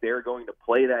seems like they're going to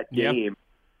play that game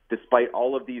despite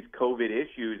all of these COVID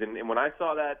issues. And when I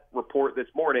saw that report this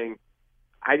morning,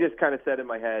 I just kind of said in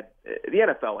my head, the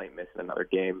NFL ain't missing another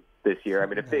game this year. I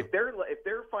mean, if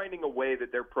they're finding a way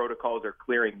that their protocols are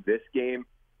clearing this game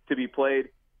to be played,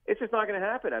 it's just not going to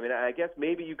happen. I mean, I guess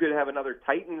maybe you could have another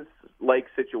Titans-like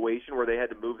situation where they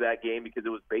had to move that game because it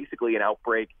was basically an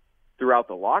outbreak throughout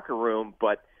the locker room.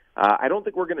 But I don't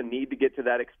think we're going to need to get to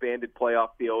that expanded playoff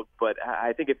field. But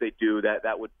I think if they do,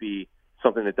 that would be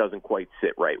something that doesn't quite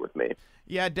sit right with me.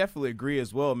 Yeah, I definitely agree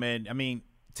as well, man. I mean,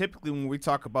 typically when we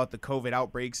talk about the COVID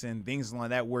outbreaks and things like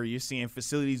that where you're seeing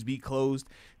facilities be closed,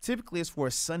 typically it's for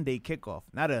a Sunday kickoff,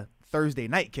 not a Thursday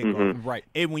night kickoff. Mm-hmm. Right.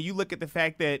 And when you look at the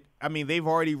fact that, I mean, they've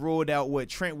already ruled out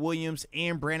Trent Williams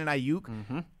and Brandon Ayuk.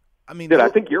 Mm-hmm. I mean, dude, I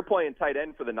think you're playing tight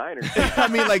end for the Niners. I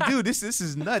mean, like, dude, this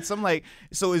is nuts. I'm like,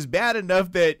 so it's bad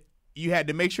enough that you had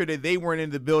to make sure that they weren't in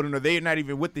the building or they're not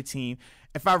even with the team.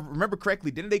 If I remember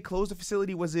correctly, didn't they close the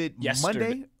facility? Was it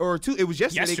Monday or two? It was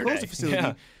yesterday. They closed the facility.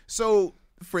 Yeah. So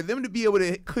for them to be able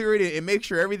to clear it and make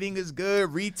sure everything is good,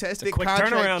 retest it, quick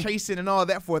contract turnaround. tracing and all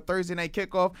that for a Thursday night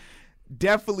kickoff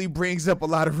definitely brings up a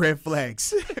lot of red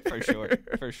flags. For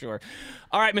sure.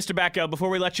 All right, Mr. Backo, before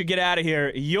we let you get out of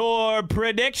here, your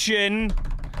prediction.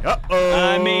 Uh-oh.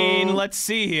 I mean, let's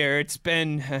see here. It's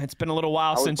been a little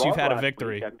while since you've had a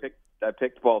victory. I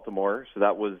picked Baltimore, so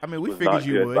that was. I mean, we was figured not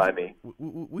you good would. by me.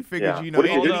 We figured Yeah. you know. What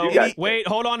did you do? Wait,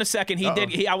 hold on a second. He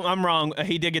did. I'm wrong.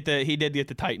 He did get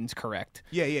the Titans correct.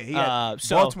 Yeah. He had,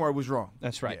 so- Baltimore was wrong.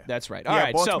 That's right. Yeah. That's right. Yeah, All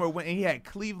right. Baltimore So win, and he had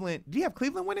Cleveland. Do you have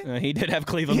Cleveland winning? he did have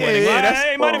Cleveland Yeah, winning. yeah, Well,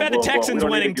 that's- he might have had the Well, Texans we don't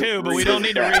need winning to too, get but we don't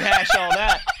need to rehash rehash all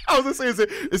that. I was gonna say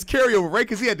it's carryover, right?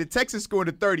 Because he had the Texans scoring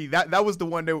to 30. That was the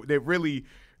one that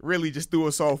really just threw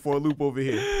us all for a loop over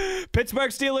here.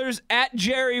 Pittsburgh Steelers at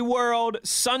Jerry World,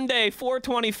 Sunday,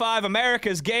 4:25,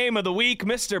 America's game of the week.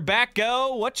 Mr.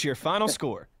 Backo, what's your final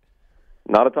score?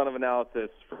 Not a ton of analysis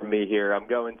from me here. I'm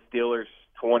going Steelers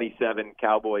 27,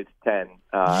 Cowboys 10.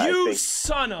 I You think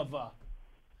son of a...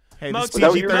 Hey, Moats, this that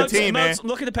what you PG-13, man. Moats,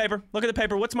 look at the paper. Look at the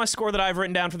paper. What's my score that I've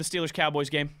written down for the Steelers-Cowboys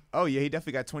game? Oh yeah, he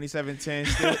definitely got 27-10.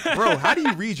 Still. Bro, how do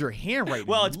you read your handwriting?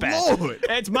 Well, it's bad. Lord.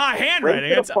 It's my Ray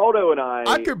handwriting. It's, Fittipaldo and I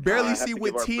I could barely have see to what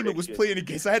give our team it was predictions. playing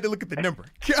against. I had to look at the number.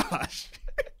 Gosh.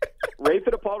 Ray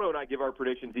Fittipaldo and I give our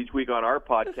predictions each week on our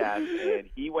podcast,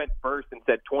 and he went first and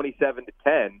said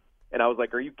 27-10, and I was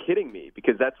like, "Are you kidding me?"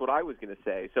 Because that's what I was going to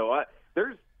say. So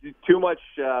there's too much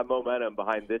momentum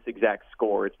behind this exact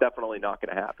score. It's definitely not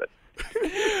going to happen.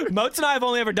 Moats and I have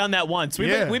only ever done that once.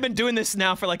 Yeah. We've been doing this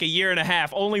now for like a year and a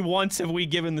half. Only once have we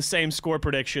given the same score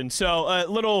prediction. So a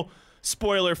little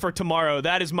spoiler for tomorrow.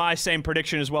 That is my same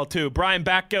prediction as well, too. Brian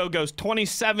Backo goes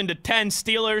 27-10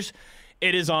 Steelers.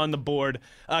 It is on the board.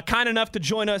 Kind enough to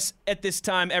join us at this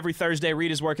time every Thursday.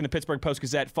 Read his work in the Pittsburgh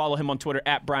Post-Gazette. Follow him on Twitter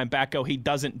at Brian Backo. He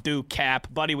doesn't do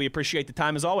cap. Buddy, we appreciate the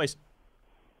time as always.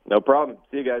 No problem.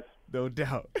 See you guys. No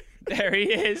doubt. There he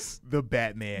is. The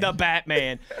Batman. The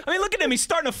Batman. I mean, look at him. He's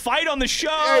starting a fight on the show.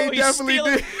 Yeah, he definitely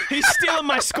did. He's stealing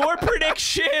my score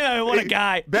prediction. I mean, what a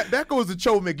guy. That goes to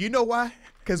Chomik. You know why?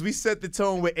 Because we set the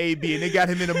tone with AB and they got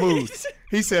him in the mood.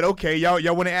 He said, "Okay,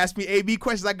 y'all want to ask me AB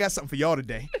questions? I got something for y'all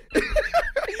today."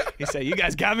 He said, "You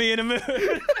guys got me in a mood."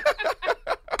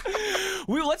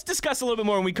 Let's discuss a little bit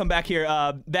more when we come back here.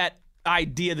 That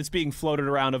idea that's being floated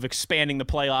around of expanding the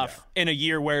playoff in a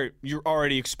year where you're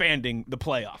already expanding the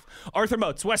playoff. Arthur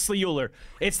Moats, Wesley Euler.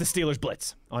 It's the Steelers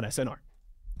Blitz on SNR.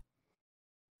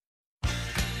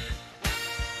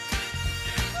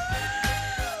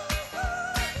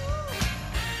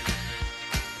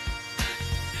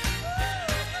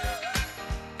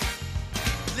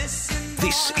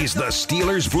 This is the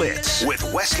Steelers Blitz with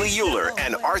Wesley Euler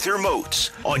and Arthur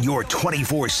Moats on your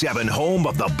 24/7 home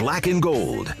of the black and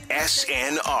gold,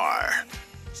 SNR.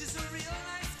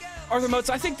 Arthur Moats,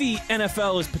 I think the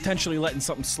NFL is potentially letting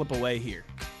something slip away here.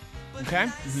 Okay?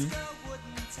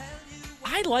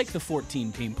 I like the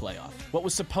 14-team playoff, what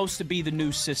was supposed to be the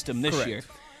new system this year.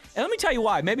 And let me tell you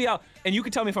why. Maybe and you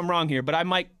can tell me if I'm wrong here, but I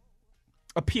might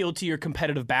appeal to your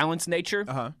competitive balance nature.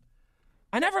 Uh-huh.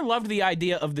 I never loved the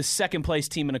idea of the second-place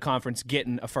team in a conference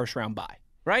getting a first-round bye,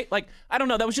 right? Like, I don't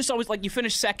know. That was just always like you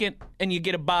finish second and you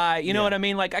get a bye. You know what I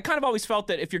mean? Like, I kind of always felt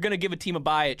that if you're going to give a team a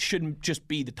bye, it shouldn't just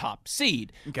be the top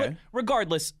seed. Okay. But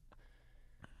regardless,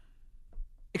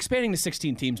 expanding to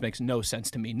 16 teams makes no sense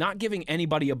to me. Not giving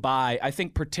anybody a bye, I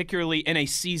think particularly in a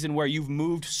season where you've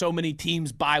moved so many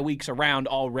teams' bye weeks around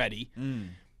already,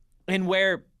 and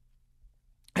where,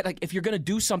 like, if you're going to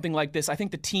do something like this, I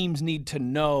think the teams need to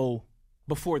know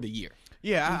before the year.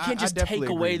 Yeah, You can't just I take definitely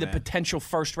away agree, the man. potential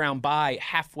first-round bye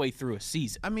halfway through a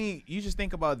season. I mean, you just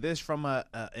think about this from an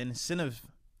incentive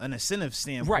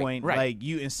standpoint. Right. Like,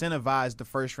 you incentivize the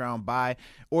first round bye,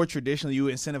 or traditionally you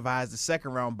incentivize the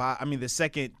second round bye. I mean, the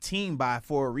second team bye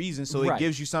for a reason. So Right. it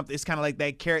gives you something. It's kind of like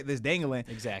that carrot that's dangling.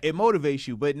 Exactly. It motivates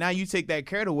you. But now you take that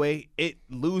carrot away, it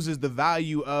loses the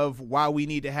value of why we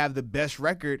need to have the best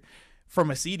record from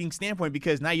a seeding standpoint,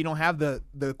 because now you don't have the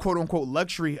quote unquote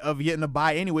luxury of getting a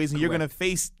bye anyways, and you're gonna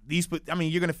face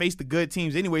you're gonna face the good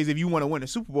teams anyways if you want to win a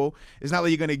Super Bowl. It's not like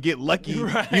you're gonna get lucky,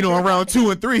 around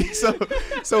 2 and 3.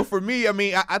 So for me, I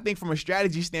mean, I think from a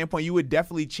strategy standpoint, you would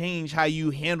definitely change how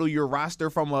you handle your roster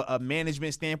from a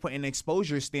management standpoint and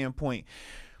exposure standpoint.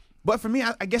 But for me,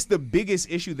 I guess the biggest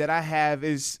issue that I have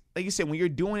is, like you said, when you're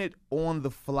doing it on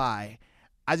the fly,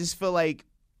 I just feel like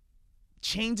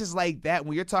changes like that,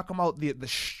 when you're talking about the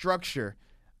structure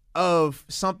of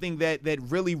something that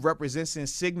really represents and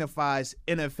signifies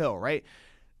NFL, right?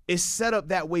 It's set up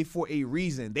that way for a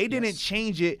reason. They didn't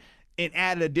change it and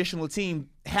add an additional team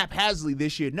haphazardly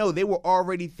this year. No, they were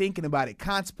already thinking about it,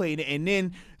 contemplating it, and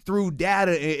then through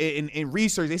data and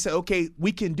research, they said, okay,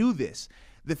 we can do this.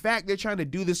 The fact they're trying to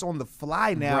do this on the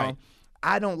fly now, Right.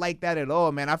 I don't like that at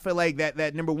all, man. I feel like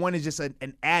that number one is just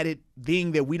an added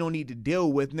thing that we don't need to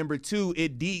deal with. Number two,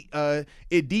 it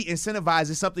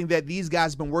de-incentivizes something that these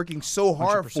guys have been working so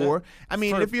hard 100%. for. I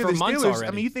mean, For- if you're for the months Steelers, already.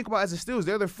 I mean, you think about as the Steelers,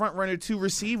 they're the front runner to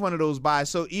receive one of those buys.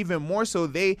 So even more so,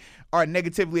 they are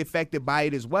negatively affected by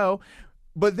it as well.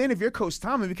 But then if you're Coach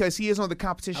Tomlin, because he is on the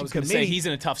competition I was going to committee, say he's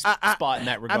in a tough spot in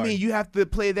that regard. I mean, you have to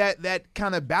play that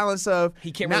kind of balance of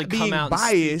He can't not really come being out and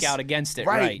biased, speak out against it,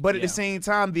 right? right, But at yeah. the same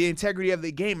time, the integrity of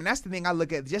the game, and that's the thing I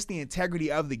look at, just the integrity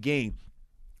of the game.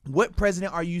 What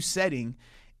precedent are you setting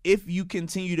if you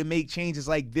continue to make changes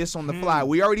like this on the fly?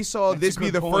 We already saw That's a this be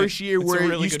good the point. first year That's a where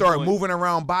really you good start point. moving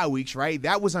around bye weeks, right?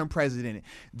 That was unprecedented.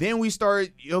 Then we start,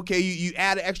 okay, you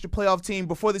add an extra playoff team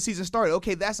before the season started.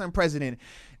 Okay, that's unprecedented.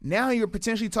 Now you're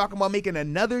potentially talking about making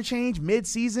another change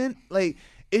mid-season. Like,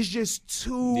 it's just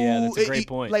too. Yeah, that's a great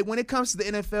point. Like, when it comes to the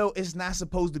NFL, it's not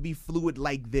supposed to be fluid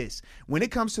like this. When it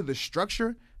comes to the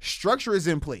structure is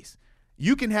in place.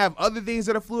 You can have other things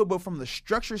that are fluid, but from the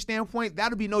structure standpoint,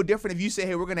 that'll be no different if you say,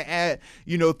 hey, we're going to add,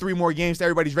 3 more games to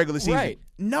everybody's regular season. Right.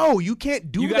 No, you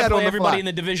can't do you got that to on play the everybody fly. in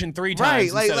the Division 3 Right,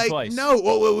 times instead of like twice. no,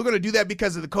 well, we're going to do that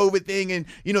because of the COVID thing and,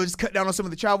 just cut down on some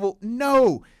of the travel.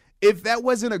 No. If that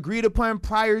wasn't agreed upon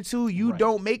prior to, you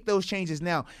don't make those changes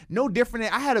now. No different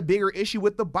than I had a bigger issue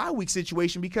with the bye week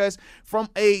situation because from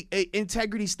a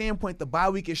integrity standpoint, the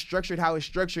bye week is structured how it's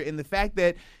structured. And the fact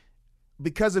that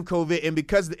because of COVID and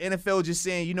because the NFL just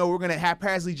saying, we're going to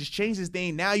haphazardly just change this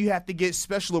thing, now you have to get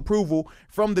special approval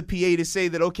from the PA to say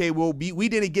that, okay, well, we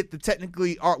didn't get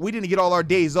we didn't get all our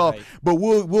days off, but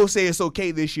we'll say it's okay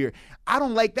this year. I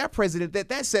don't like that precedent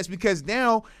that sets because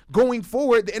now going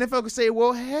forward, the NFL can say,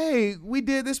 well, hey, we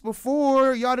did this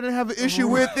before. Y'all didn't have an issue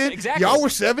with it. Exactly. Y'all were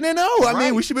 7-0. I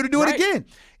mean, we should be able to do it Right. again.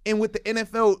 And with the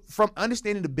NFL, from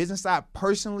understanding the business side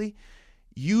personally,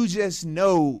 you just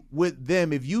know with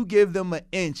them, if you give them an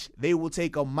inch, they will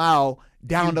take a mile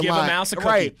down the give a line. mouse a cookie.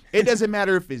 Right. It doesn't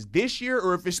matter if it's this year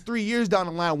or if it's 3 years down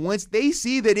the line. Once they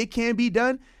see that it can be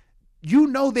done,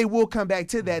 they will come back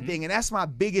to that thing. And that's my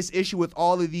biggest issue with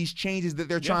all of these changes that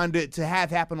they're trying to have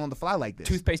happen on the fly like this.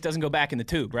 Toothpaste doesn't go back in the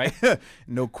tube, right?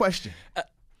 No question.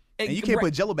 And you can't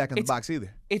put Jell-O back in the box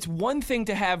either. It's one thing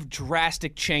to have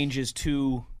drastic changes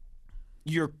to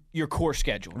your core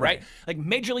schedule, right? Like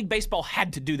Major League Baseball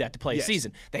had to do that to play a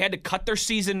season. They had to cut their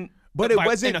season But it in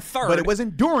wasn't a third. But it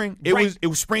wasn't during. It Right.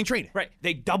 was spring training. Right.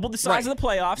 They doubled the size Right. of the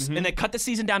playoffs and they cut the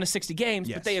season down to 60 games,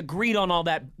 Yes. but they agreed on all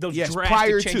those Yes, drastic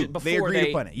prior to. changes They agreed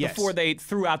upon it, yes. before they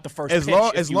threw out the first As pitch,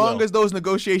 long if as you long will. as those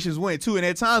negotiations went too, and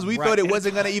at times we Right. thought it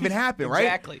wasn't going to even happen, right?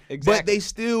 Exactly. But they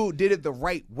still did it the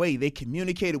right way. They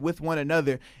communicated with one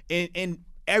another, and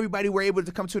everybody were able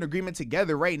to come to an agreement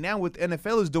together. Right now, what the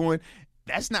NFL is doing,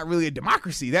 that's not really a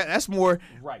democracy. That's more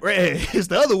Right. It's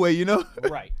the other way,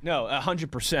 Right. No,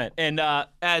 100%. And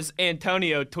as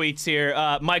Antonio tweets here,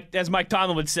 as Mike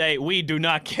Tomlin would say, we do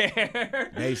not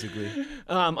care. Basically.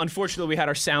 Unfortunately, we had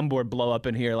our soundboard blow up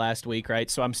in here last week, right?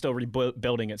 So I'm still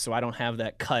rebuilding it, so I don't have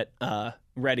that cut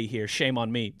ready here. Shame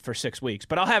on me for 6 weeks.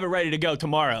 But I'll have it ready to go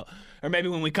tomorrow, or maybe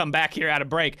when we come back here out of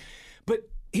break. But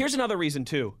here's another reason,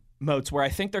 too, Moats, where I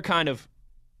think they're kind of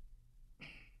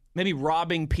maybe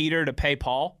robbing Peter to pay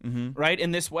Paul, right?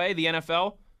 In this way, the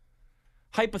NFL.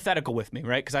 Hypothetical with me,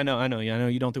 right? Because I know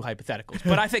you don't do hypotheticals,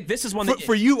 but I think this is one that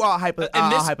For you, all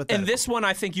hypothetical. and this one,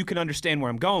 I think you can understand where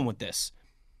I'm going with this.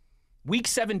 Week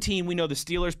 17, we know the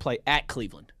Steelers play at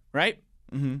Cleveland, right?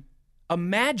 Mm-hmm.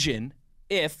 Imagine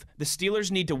if the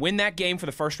Steelers need to win that game for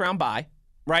the first round bye,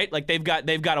 right? Like they've got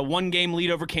a 1-game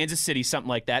lead over Kansas City, something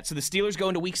like that. So the Steelers go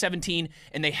into Week 17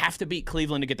 and they have to beat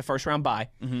Cleveland to get the first round bye.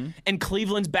 Mm-hmm. And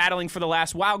Cleveland's battling for the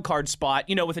last wild card spot,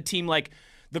 with a team like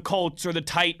the Colts or the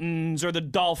Titans or the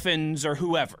Dolphins or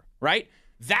whoever, right?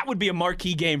 That would be a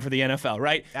marquee game for the NFL,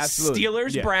 right? Absolutely.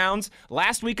 Steelers, Yeah. Browns,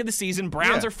 last week of the season.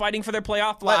 Browns Yeah. are fighting for their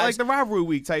playoff like lives. the rivalry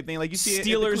week type thing, like you see.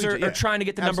 Steelers are trying to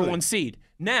get the number one seed.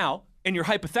 Now, in your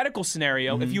hypothetical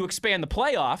scenario, Mm-hmm. if you expand the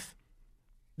playoff,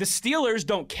 the Steelers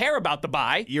don't care about the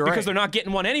bye You're because right. they're not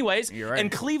getting one anyways. You're right.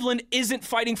 And Cleveland isn't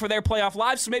fighting for their playoff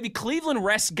lives, so maybe Cleveland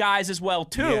rests guys as well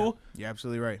too. Yeah, you're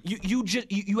absolutely right.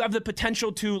 You have the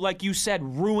potential to, like you said,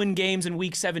 ruin games in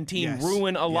Week 17, Yes.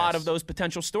 ruin a lot Yes. of those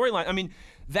potential storylines. I mean,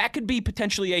 that could be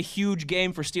potentially a huge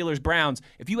game for Steelers-Browns.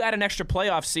 If you add an extra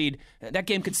playoff seed, that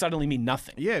game could suddenly mean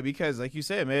nothing. Yeah, because like you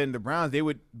said, man, the Browns, they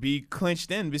would be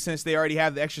clinched in since they already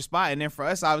have the extra spot. And then for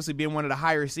us, obviously being one of the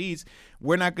higher seeds,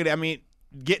 we're not going to,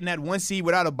 getting that 1 seed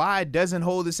without a bye doesn't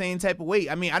hold the same type of weight.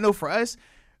 I know for us,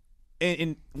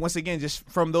 and once again, just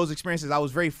from those experiences, I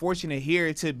was very fortunate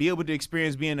here to be able to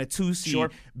experience being a 2 seed,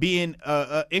 Sure. being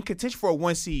in contention for a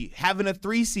 1 seed, having a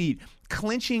 3 seed,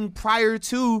 clinching prior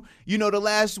to, the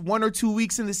last 1 or 2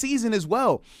 weeks in the season as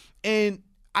well. And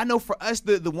I know for us,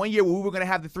 the 1 year where we were going to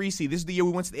have the 3 seed, this is the year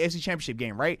we went to the AFC Championship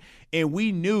game, right? And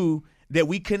we knew that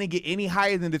we couldn't get any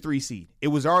higher than the 3 seed. It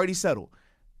was already settled.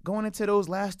 Going into those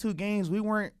last 2 games, we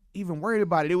weren't even worried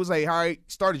about it. It was like, all right,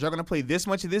 starters, y'all going to play this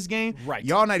much of this game? Right.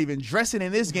 Y'all not even dressing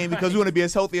in this game because we want to be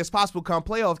as healthy as possible come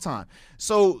playoff time.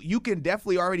 So you can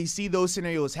definitely already see those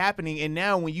scenarios happening. And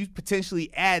now when you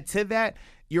potentially add to that,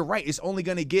 you're right. It's only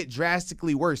going to get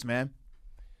drastically worse, man.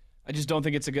 I just don't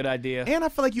think it's a good idea. And I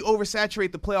feel like you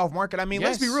oversaturate the playoff market. I mean,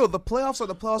 let's be Yes. real. The playoffs are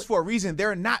the playoffs for a reason.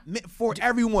 They're not meant for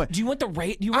everyone. Do you want the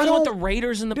Do you I really want the don't-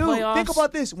 Raiders in the Dude, playoffs? think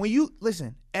about this. When you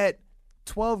listen at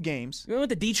 12 games, You want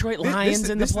the Detroit This- Lions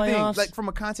in the this thing, playoffs? like from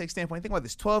a context standpoint, think about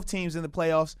this: 12 teams in the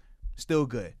playoffs, still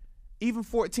good. Even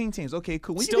 14 teams, okay,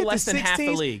 cool. When Still you get less to than 6 half the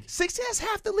teams, league. 16, that's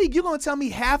half the league. You're gonna tell me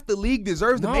half the league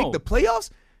deserves to No. make the playoffs?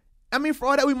 I mean, for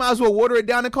all that, we might as well water it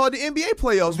down and call it the NBA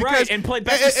playoffs. Right, Because, and play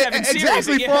best of 7 series.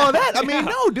 Exactly, for Yeah. all that. I mean, Yeah.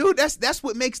 no, dude, that's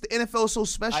what makes the NFL so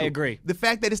special. I agree. The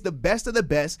fact that it's the best of the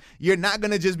best. You're not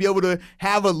going to just be able to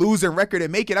have a losing record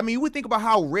and make it. I mean, you would think about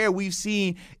how rare we've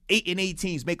seen 8-8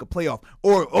 teams make a playoff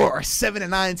or a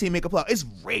 7-9 team make a playoff. It's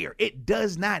rare. It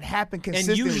does not happen and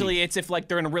consistently. usually it's if like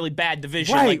they're in a really bad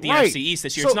division Right, like the right. NFC East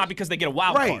this year. So- It's not because they get a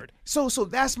wild card. So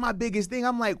that's my biggest thing.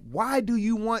 I'm like, why do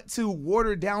you want to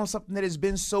water down something that has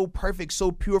been so perfect,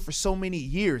 so pure for so many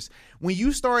years? When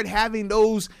you start having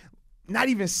those, not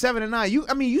even 7-9,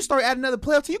 you start adding another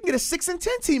playoff team, you can get a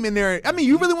 6-10 team in there. I mean,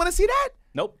 you really want to see that?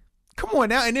 Nope. Come on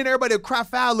now. And then everybody will cry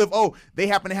foul if, they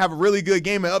happen to have a really good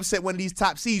game and upset one of these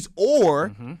top seeds,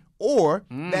 or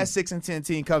that 6-10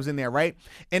 team comes in there, right?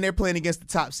 And they're playing against the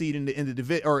top seed in the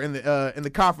division or in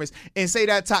the conference, and say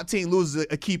that top team loses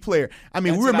a key player. I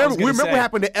mean, That's we what I was remember gonna what say.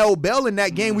 happened to L. Bell in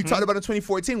that game we talked about in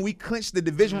 2014. We clinched the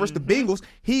division versus the Bengals.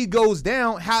 He goes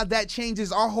down. How that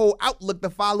changes our whole outlook the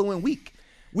following week.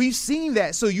 We've seen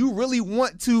that. So you really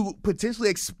want to potentially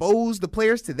expose the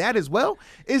players to that as well?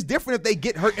 It's different if they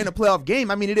get hurt in a playoff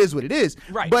game. I mean, it is what it is.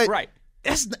 Right, But right.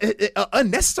 that's an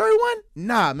unnecessary one?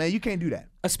 Nah, man, you can't do that.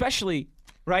 Especially,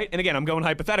 right? And again, I'm going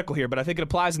hypothetical here, but I think it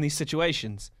applies in these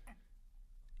situations.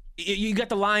 You got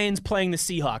the Lions playing the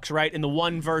Seahawks, right, in the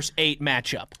 1-8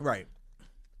 matchup. Right.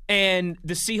 And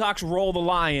the Seahawks roll the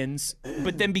Lions,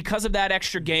 but then because of that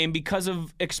extra game, because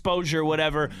of exposure,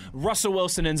 whatever, Russell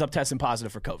Wilson ends up testing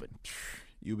positive for COVID.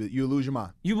 You lose your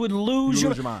mind. You would lose, You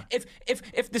lose your mind.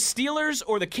 If the Steelers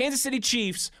or the Kansas City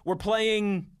Chiefs were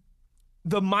playing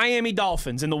the Miami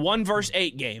Dolphins in the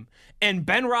 1-8 game, and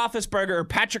Ben Roethlisberger or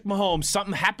Patrick Mahomes,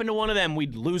 something happened to one of them,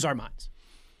 we'd lose our minds.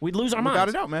 We'd lose our minds. Without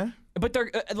a doubt, man. But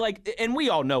they're and we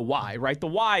all know why, right? The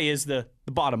why is the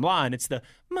bottom line. It's the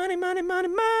money, money, money,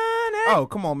 money. Oh,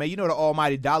 come on, man. You know the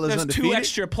almighty dollars Those undefeated. 2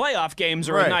 extra playoff games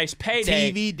are a Right. nice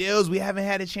payday. TV deals. We haven't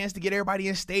had a chance to get everybody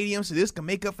in stadiums, so this can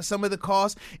make up for some of the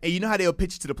costs. And you know how they'll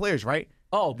pitch it to the players, right?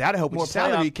 Oh, That'll help with more your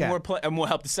salary playoff- cap. More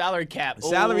help the salary cap. The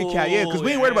salary cap, yeah, because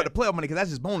we ain't worried yeah. about the playoff money because that's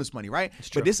just bonus money, right?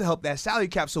 true. But this will help that salary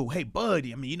cap. So, hey,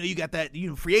 buddy, I mean, you got that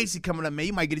free agency coming up, man.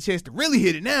 You might get a chance to really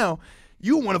hit it now.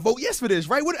 You want to vote yes for this,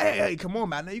 right? Hey, come on,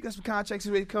 man. Now you got some contracts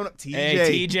ready coming up. TJ.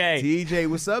 Hey, TJ. TJ,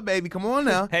 what's up, baby? Come on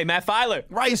now. Hey, Matt Filer.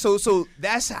 Right, so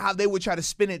that's how they would try to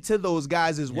spin it to those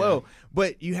guys as well.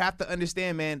 But you have to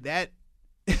understand, man, that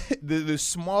the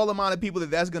small amount of people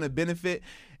that's going to benefit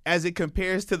as it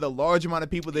compares to the large amount of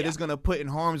people that it's going to put in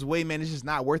harm's way, man, it's just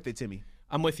not worth it to me.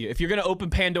 I'm with you. If you're going to open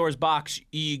Pandora's box,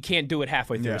 you can't do it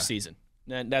halfway through Yeah. a season.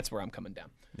 And that's where I'm coming down.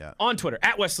 Yeah. On Twitter,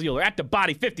 at Wesley Euler, at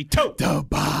TheBody52. The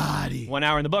body. 1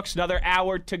 hour in the books, another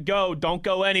hour to go. Don't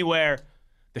go anywhere.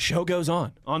 The show goes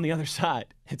on the other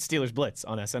side. It's Steelers Blitz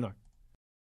on SNR.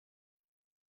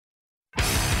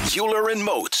 Euler and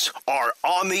Moats are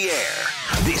on the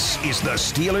air. This is the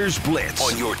Steelers Blitz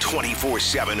on your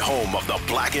 24/7 home of the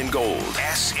black and gold.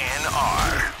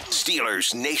 SNR.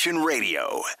 Steelers Nation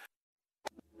Radio.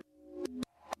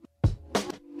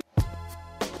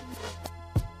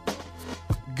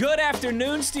 Good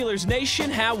afternoon, Steelers Nation.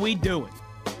 How we doing?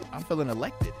 I'm feeling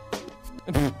elected.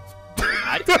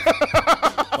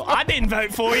 I didn't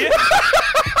vote for you.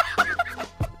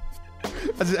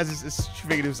 I just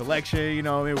figured it was election, you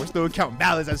know, I mean, we're still counting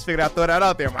ballots. I just figured I'd throw that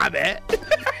out there. My bad.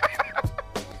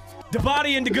 The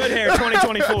body into good hair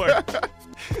 2024.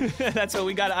 That's what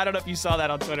we got. I don't know if you saw that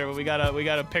on Twitter, but we got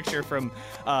a picture from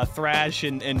Thrash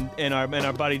and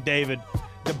our buddy David.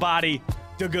 The body,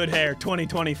 the good hair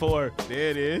 2024. There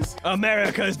it is.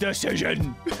 America's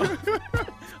decision.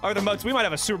 Arthur Moats, we might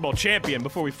have a Super Bowl champion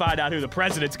before we find out who the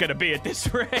president's going to be at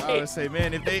this rate. I would say,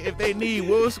 man, if they need,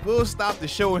 we'll stop the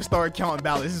show and start counting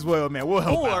ballots as well, man. We'll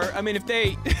help out. Or, I mean, if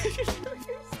they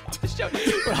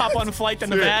we'll hop on a flight to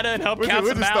Nevada and help count some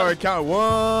We'll just ballots. start counting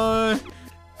 1,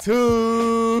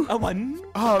 2. A one.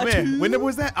 Oh, a man. two. When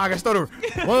was that? I got to start over.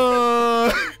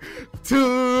 1,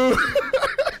 2.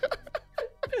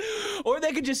 Or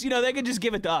they could just,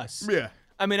 give it to us. Yeah.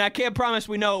 I mean, I can't promise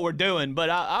we know what we're doing,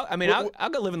 but I'll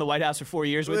go live in the White House for 4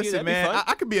 years with you. Listen, That'd be man, fun.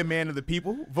 I could be a man of the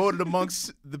people, voted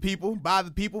amongst the people, by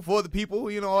the people, for the people,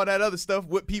 all that other stuff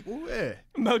with people. Yeah.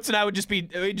 Moats and I would just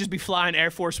be flying Air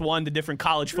Force One to different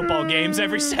college football games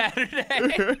every Saturday.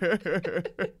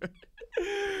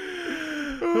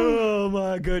 Oh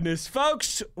my goodness,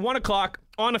 folks! 1 o'clock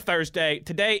on a Thursday.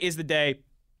 Today is the day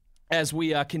as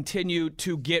we continue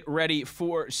to get ready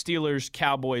for Steelers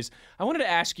Cowboys. I wanted to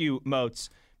ask you, Moats,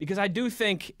 because I do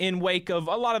think in wake of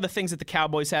a lot of the things that the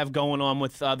Cowboys have going on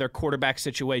with their quarterback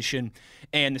situation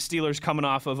and the Steelers coming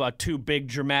off of 2 big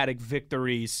dramatic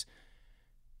victories,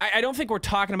 I don't think we're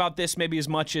talking about this maybe as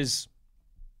much as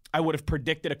I would have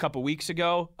predicted a couple weeks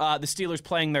ago. The Steelers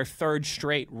playing their 3rd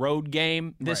straight road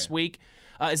game this week.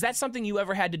 Is that something you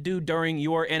ever had to do during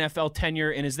your NFL tenure?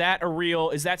 And is that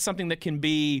something that can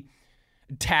be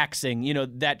taxing,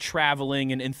 that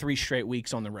traveling and 3 straight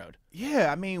weeks on the road?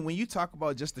 Yeah, I mean, when you talk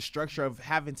about just the structure of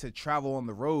having to travel on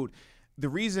the road, the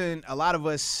reason a lot of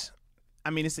us,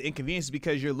 it's an inconvenience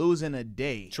because you're losing a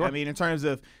day. Sure. I mean, in terms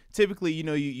of typically,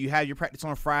 you have your practice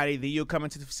on Friday, then you'll come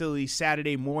into the facility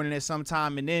Saturday morning at some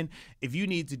time, and then if you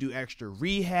need to do extra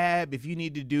rehab, if you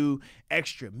need to do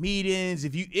extra meetings,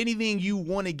 anything you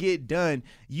want to get done,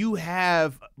 you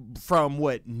have from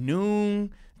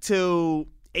noon till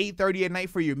 8:30 at night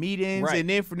for your meetings, right. And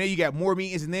then from there you got more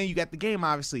meetings, and then you got the game,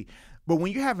 obviously. But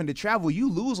when you're having to travel, you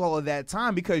lose all of that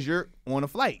time because you're on a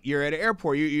flight. You're at an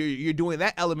airport. You're doing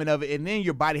that element of it, and then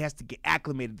your body has to get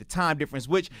acclimated. The time difference,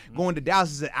 which going to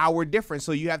Dallas is an hour difference,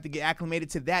 so you have to get acclimated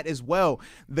to that as well.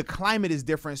 The climate is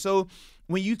different. So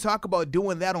when you talk about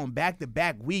doing that on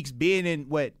back-to-back weeks, being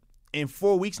in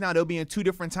 4 weeks now, they'll be in 2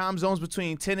 different time zones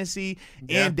between Tennessee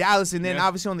and Dallas, and then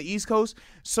obviously on the East Coast.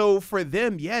 So for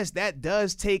them, yes, that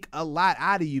does take a lot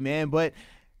out of you, man. But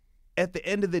at the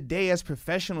end of the day, as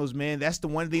professionals, man, that's the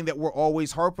one thing that we're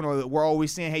always harping on, that we're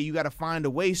always saying, hey, you got to find a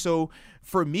way. So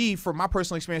for me, for my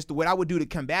personal experience, what I would do to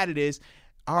combat it is,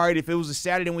 all right, if it was a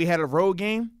Saturday and we had a road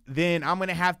game, then I'm going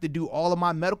to have to do all of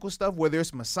my medical stuff, whether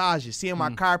it's massages, seeing my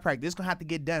chiropractor. It's going to have to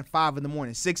get done 5 in the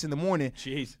morning, 6 in the morning.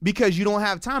 Jeez. Because you don't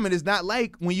have time. And it's not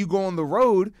like when you go on the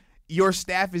road, your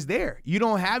staff is there. You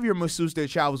don't have your masseuse that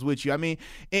travels with you. I mean,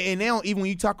 and now even when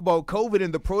you talk about COVID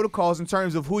and the protocols in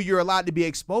terms of who you're allowed to be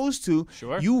exposed to,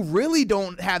 Sure. You really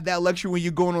don't have that luxury when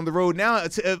you're going on the road now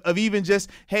of even just,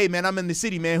 hey, man, I'm in the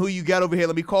city, man. Who you got over here?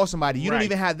 Let me call somebody. You don't Right.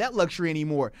 even have that luxury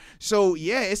anymore. So,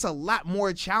 yeah, it's a lot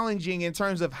more challenging in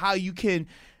terms of how you can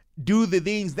do the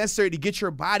things necessary to get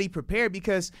your body prepared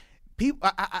because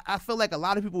I feel like a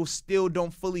lot of people still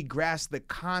don't fully grasp the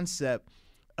concept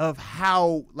of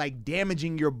how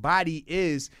damaging your body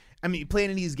is. I mean, playing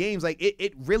in these games,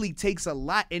 it really takes a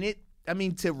lot, and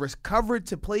to recover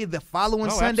to play the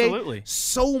following Sunday, absolutely.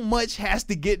 So much has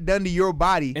to get done to your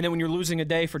body. And then when you're losing a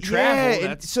day for travel,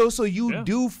 and so you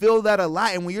do feel that a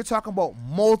lot. And when you're talking about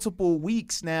multiple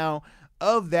weeks now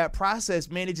of that process,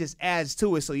 man, it just adds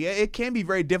to it. So yeah, it can be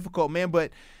very difficult, man.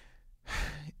 But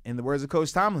in the words of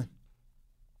Coach Tomlin,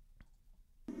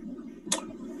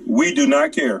 we do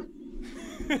not care.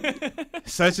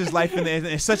 Such is life in the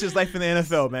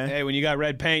NFL, man. Hey, when you got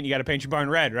red paint, you got to paint your barn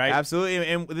red, right? Absolutely.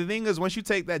 And the thing is, once you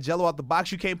take that Jell-O out the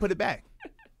box, you can't put it back.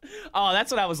 Oh, that's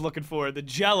what I was looking for, the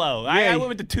Jell-O. I went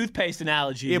with the toothpaste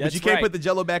analogy. Yeah, that's but you can't right. put the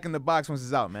Jell-O back in the box once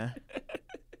it's out, man.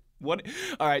 What?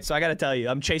 All right, so I got to tell you,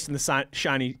 I'm chasing the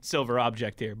shiny silver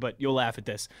object here, but you'll laugh at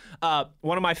this.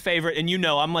 One of my favorite, and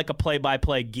I'm like a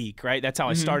play-by-play geek, right? That's how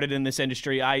I started in this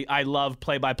industry. I love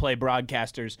play-by-play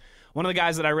broadcasters. One of the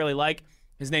guys that I really like,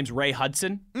 his name's Ray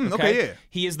Hudson. Okay, yeah.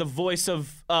 He is the voice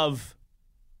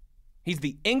he's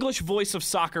the English voice of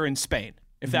soccer in Spain,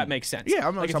 if that makes sense. Yeah,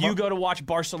 I'm like if you go to watch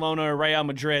Barcelona or Real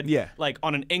Madrid, like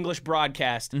on an English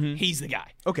broadcast, he's the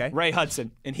guy. Okay. Ray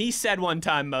Hudson. And he said one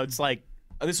time, Mo, it's like,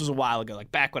 this was a while ago,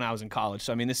 like back when I was in college.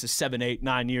 So, I mean, this is 7, 8,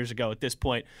 9 years ago at this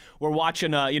point. We're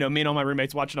watching, me and all my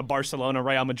roommates watching a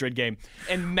Barcelona-Real Madrid game,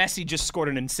 and Messi just scored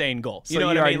an insane goal. You know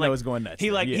what I mean? Know it's going nuts. He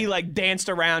danced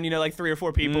around, like 3 or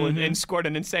 4 people and scored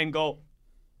an insane goal.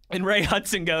 And Ray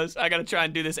Hudson goes, I got to try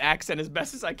and do this accent as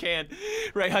best as I can.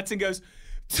 Ray Hudson goes,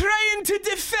 Trying to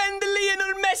defend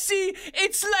Lionel Messi,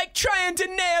 it's like trying to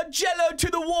nail Jello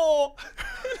to the wall.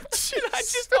 I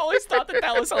just always thought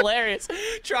that was hilarious.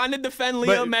 Trying to defend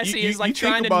Leo Messi is like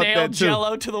trying to nail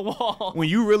Jello to the wall. When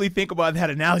you really think about that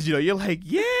analogy, though, you're like,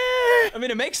 yeah. I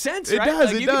mean, it makes sense, right? It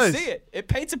does, like, you can see it. It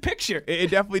paints a picture. It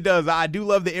definitely does. I do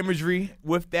love the imagery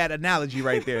with that analogy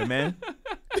right there, man.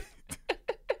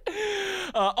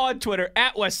 On Twitter,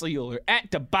 at Wesley Euler,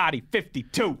 at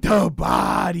TheBody52. The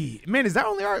Body. Man, is that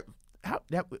only our...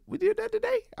 we did that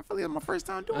today? I feel like it's my first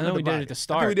time doing it. I know we did it at the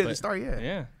start. I think we did it at the start, yeah.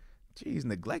 Yeah. Jeez,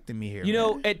 neglecting me here, You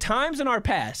know, at times in our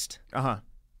past,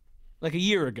 like a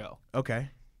year ago, okay,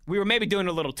 we were maybe doing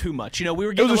a little too much. You know, we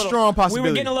were It getting was a strong possibility. We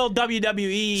were getting a little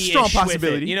WWE-ish Strong with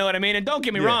possibility. it, you know what I mean? And don't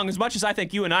get me wrong, as much as I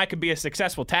think you and I could be a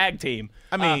successful tag team.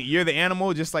 I mean, you're the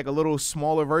Animal, just like a little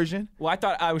smaller version. Well, I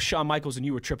thought I was Shawn Michaels and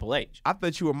you were Triple H. I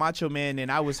thought you were Macho Man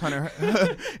and I was Hunter,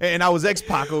 and I was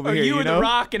X-Pac over Or here, you were know? The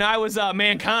Rock and I was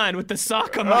Mankind with the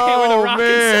sock on my head with the Rock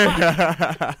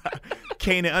and sock.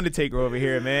 Kane and Undertaker over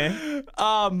here, man.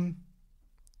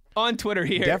 On Twitter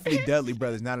here. Definitely Dudley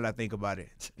Brothers, now that I think about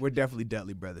it. We're definitely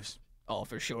Dudley Brothers. Oh,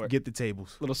 for sure. Get the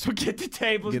tables. Get the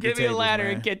tables. Get the Give me a tables, ladder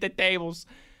man. and get the tables.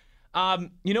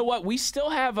 You know what? We still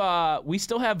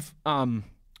have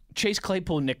Chase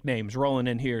Claypool nicknames rolling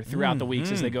in here throughout the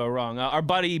weeks as they go wrong. Our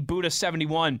buddy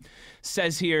Buddha71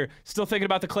 says here, still thinking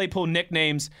about the Claypool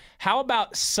nicknames. How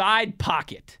about Side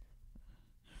Pocket?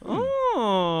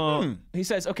 He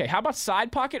says, okay, how about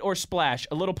Side Pocket or Splash?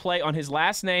 A little play on his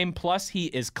last name, plus he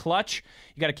is clutch.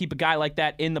 You got to keep a guy like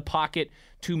that in the pocket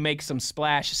to make some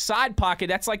splash. Side Pocket,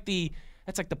 that's like the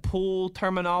pool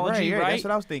terminology, right? That's what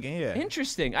I was thinking, yeah.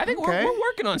 Interesting. I think Okay. we're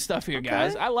working on stuff here,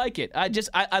 guys. I like it.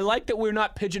 I like that we're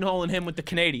not pigeonholing him with the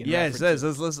Canadian Yes,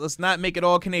 references. let's not make it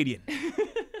all Canadian.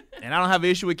 And I don't have an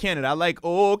issue with Canada. I like,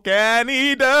 oh,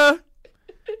 Canada.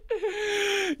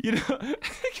 You know,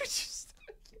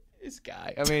 this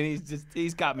guy. I mean,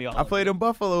 he's got me all. I played in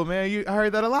Buffalo, man. I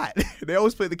heard that a lot. They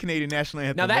always play the Canadian national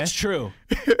anthem. Now that's man. true.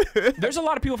 There's a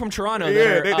lot of people from Toronto.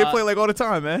 Yeah, that they play like all the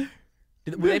time, man.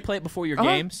 Will they play it before your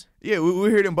games? Yeah, we're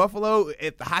here in Buffalo.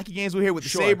 At the hockey games, we're here with the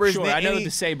Sure, Sabres. sure. And then I know that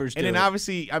the Sabres And do then it.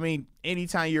 obviously, I mean,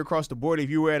 anytime you're across the border, if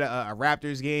you were at a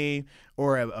Raptors game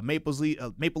or a Maple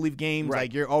Leaf game,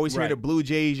 like you're always hearing the Blue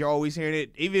Jays. You're always hearing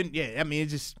it. I mean,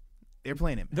 it's just they're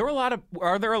playing it.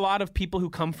 Are there a lot of people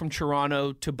who come from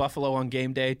Toronto to Buffalo on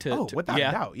game day? Without a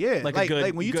doubt, yeah. Like a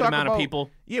good, when you good talk amount about, of people.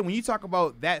 Yeah, when you talk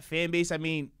about that fan base, I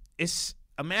mean,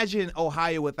 imagine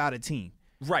Ohio without a team.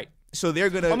 Right. So they're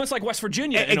gonna almost like West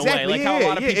Virginia in exactly, a way, like how a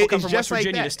lot of people come from West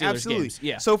Virginia to Steelers Absolutely. games.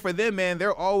 Yeah. So for them, man,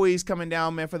 they're always coming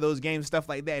down, man, for those games, stuff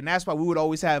like that, and that's why we would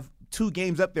always have 2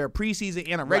 games up there, a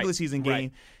preseason and a regular season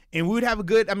game, and we would have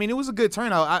it was a good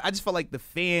turnout. I just felt like the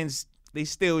fans. They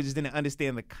still just didn't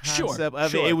understand the concept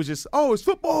of it. It was just, it's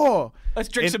football. Let's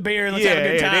drink some beer and let's have a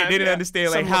good time. They didn't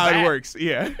understand like how it works.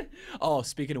 Yeah. Oh,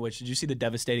 speaking of which, did you see the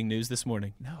devastating news this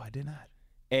morning? No, I did not.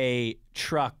 A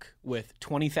truck with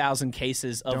 20,000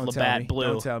 cases of Labatt Blue.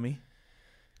 Don't tell me.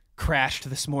 Crashed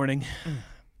this morning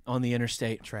on the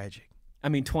interstate. Tragic. I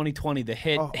mean, 2020, the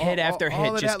hit after hit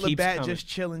all of just that keeps Labatt coming. just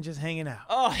chilling, just hanging out.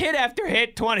 Oh, hit after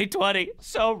hit, 2020.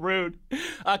 So rude.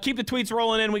 Keep the tweets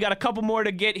rolling in. We got a couple more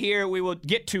to get here. We will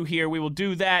get to here. We will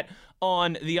do that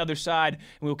on the other side. And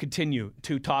we will continue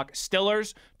to talk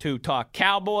Stillers, to talk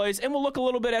Cowboys, and we'll look a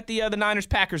little bit at the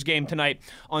Niners-Packers game tonight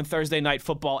on Thursday Night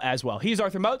Football as well. He's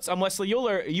Arthur Moats. I'm Wesley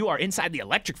Euler. You are inside the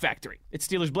Electric Factory. It's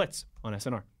Steelers Blitz on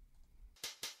SNR.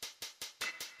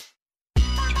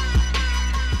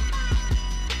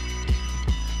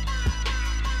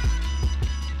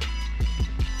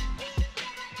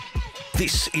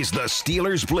 This is the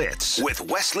Steelers Blitz with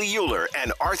Wesley Euler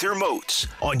and Arthur Moats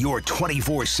on your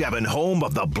 24/7 home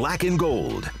of the black and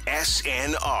gold,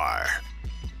 SNR.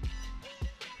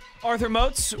 Arthur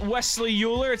Moats, Wesley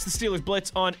Euler. It's the Steelers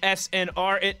Blitz on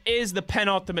SNR. It is the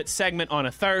penultimate segment on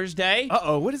a Thursday.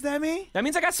 Uh-oh, what does that mean? That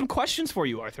means I got some questions for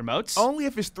you, Arthur Moats. Only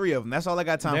if it's 3 of them. That's all I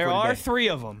got time There for today. are 3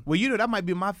 of them. Well, that might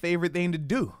be my favorite thing to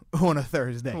do on a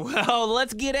Thursday. Well,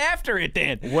 let's get after it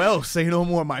then. Well, say no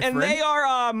more, my And friend. they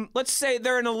are, let's say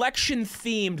they're an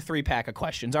election-themed 3-pack of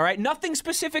questions, all right? Nothing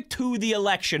specific to the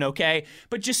election, okay?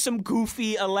 But just some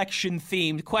goofy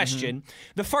election-themed question.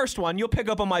 The first one, you'll pick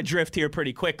up on my drift here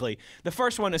pretty quickly. The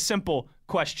first one, a simple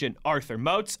question, Arthur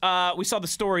Moats. We saw the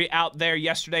story out there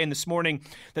yesterday and this morning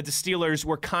that the Steelers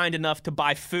were kind enough to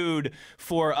buy food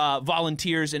for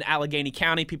volunteers in Allegheny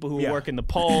County, people who work in the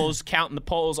polls, counting the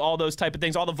polls, all those type of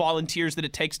things, all the volunteers that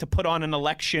it takes to put on an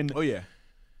election. Oh, yeah.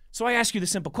 So I ask you the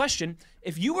simple question.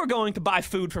 If you were going to buy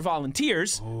food for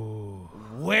volunteers,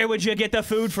 where would you get the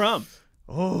food from?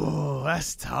 Oh,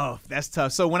 that's tough. That's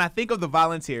tough. So when I think of the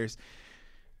volunteers,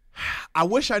 I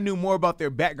wish I knew more about their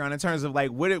background in terms of like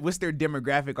what's their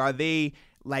demographic. Are they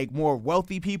like more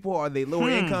wealthy people? Are they lower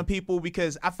income people?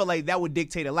 Because I feel like that would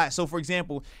dictate a lot. So for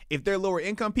example, if they're lower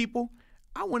income people,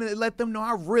 I want to let them know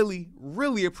I really,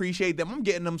 really appreciate them. I'm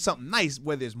getting them something nice,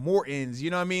 whether it's Morton's, you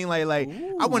know what I mean? Like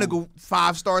I want to go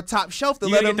 5-star top shelf to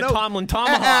let them know. The Tomlin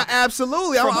Tomahawk.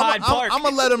 Absolutely. From Hyde Park. I'm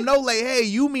going to let them know, like, hey,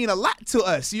 you mean a lot to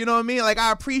us. You know what I mean? Like,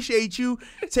 I appreciate you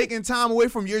taking time away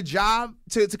from your job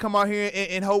to come out here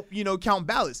and help, count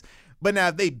ballots. But now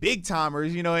if they big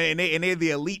timers, and they're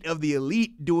the elite of the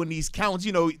elite doing these counts,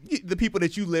 the people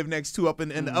that you live next to up in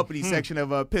the uppity section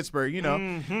of Pittsburgh,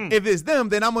 if it's them,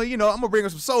 then I'm gonna bring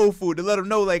them some soul food to let them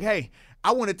know, like, hey,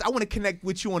 I want to connect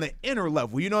with you on an inner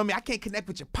level. You know what I mean? I can't connect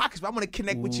with your pockets, but I want to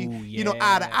connect with you,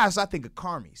 eye to eye. So I think of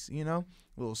Carmi's,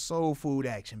 little soul food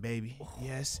action, baby.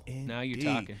 Yes, indeed. Now you're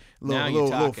talking.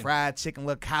 Little fried chicken,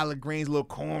 little collard greens, little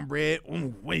cornbread.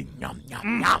 Yum, yum,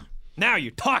 yum. Now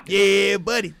you're talking. Yeah,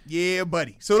 buddy.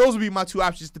 So those would be my two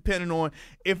options depending on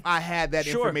if I had that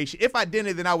information. If I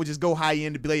didn't, then I would just go high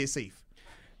end to play it safe.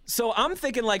 So I'm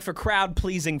thinking like for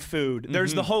crowd-pleasing food,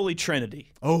 there's the Holy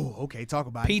Trinity. Oh, okay. Talk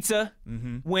about Pizza,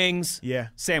 wings,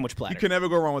 sandwich platter. You can never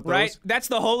go wrong with those. Right? That's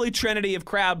the Holy Trinity of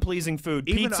crowd-pleasing food.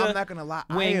 Even Pizza, though I'm not going to lie,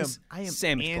 wings, I am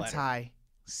sandwich platter.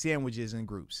 anti-sandwiches in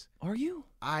groups. Are you?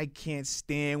 I can't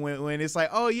stand when it's like,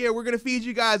 oh, yeah, we're going to feed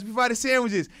you guys. We provide the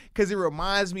sandwiches. Because it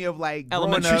reminds me of like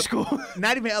elementary school.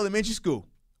 Not even elementary school.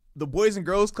 The Boys and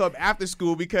Girls Club after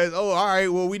school because, all right,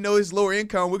 well, we know it's lower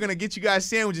income. We're going to get you guys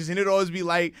sandwiches. And it'll always be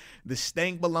like the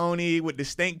stank bologna with the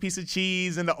stank piece of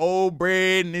cheese and the old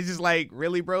bread. And it's just like,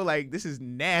 really, bro? Like, this is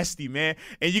nasty, man.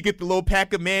 And you get the little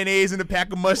pack of mayonnaise and the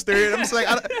pack of mustard. I'm just like,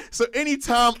 so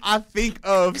anytime I think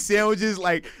of sandwiches,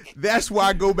 like, that's why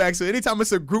I go back. So anytime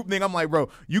it's a group thing, I'm like, bro,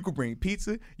 you could bring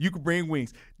pizza. You could bring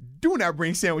wings. Do not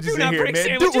bring sandwiches in here,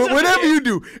 man. Do whatever you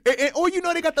do. Or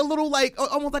they got the little, like,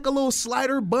 almost like a little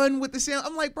slider bun with the sandwich.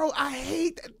 I'm like, bro, I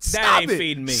hate that. That ain't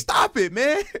feeding me. Stop it,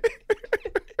 man.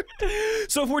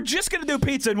 So if we're just gonna do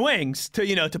pizza and wings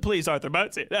to please Arthur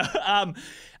Moats,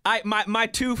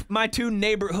 my two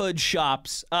neighborhood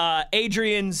shops,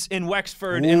 Adrian's in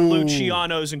Wexford and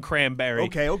Luciano's in Cranberry.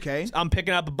 Okay. I'm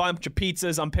picking up a bunch of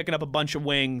pizzas. I'm picking up a bunch of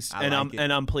wings, and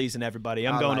I'm pleasing everybody.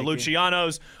 I'm going to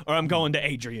Luciano's or I'm going to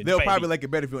Adrian's. They'll probably like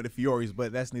it better if you went to Fiore's,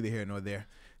 but that's neither here nor there.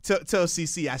 Tell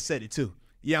CC I said it too.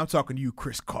 Yeah, I'm talking to you,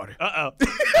 Chris Carter.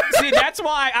 See, that's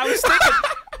why I was thinking,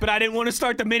 but I didn't want to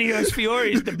start the Minios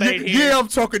Fiore's debate here. Yeah, I'm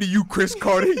talking to you, Chris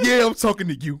Carter. Yeah, I'm talking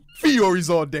to you.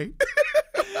 Fiore's all day.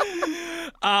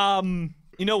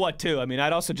 You know what, too? I mean,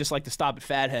 I'd also just like to stop at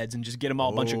Fatheads and just get them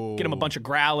a bunch of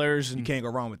growlers. And you can't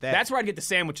go wrong with that. That's where I'd get the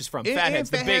sandwiches from.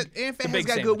 Fatheads, and Fatheads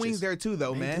got good wings there too,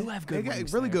 though, man. They do have good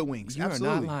wings. Got really good wings. You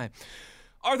Absolutely. are not lying.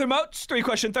 Arthur Moats,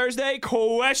 3-Question Thursday.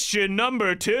 Question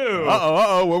number 2.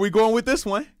 Uh-oh. Where we going with this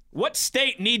one? What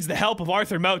state needs the help of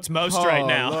Arthur Moats most right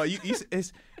now? Lord.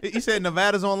 You said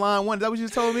Nevada's on line 1. Is that what you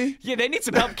just told me? Yeah, they need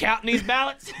some help counting these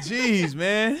ballots. Jeez,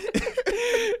 man.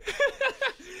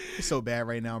 It's so bad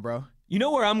right now, bro. You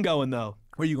know where I'm going, though?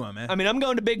 Where you going, man? I mean, I'm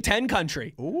going to Big Ten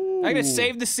country. Ooh. I got to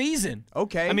save the season.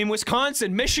 Okay. I mean,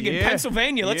 Wisconsin, Michigan,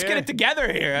 Pennsylvania. Let's get it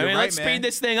together here. I mean, let's speed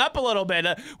this thing up a little bit.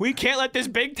 We can't let this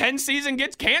Big Ten season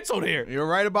get canceled here. You're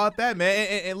right about that, man.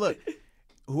 And look,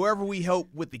 whoever we help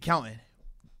with the counting,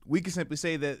 we can simply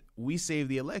say that we saved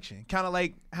the election. Kind of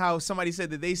like how somebody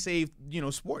said that they saved,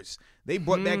 sports. They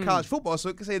brought back college football, so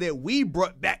it can say that we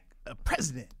brought back a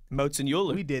president. Moats and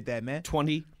Euler. We did that, man.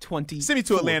 2020. Send me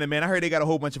to Atlanta, man. I heard they got a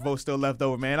whole bunch of votes still left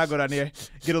over, man. I go down there,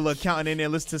 get a little counting in there,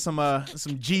 listen to some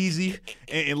Jeezy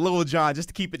and Lil Jon just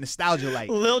to keep it nostalgia-like.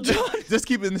 Lil Jon? Just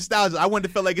keep it nostalgia. I want to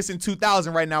feel like it's in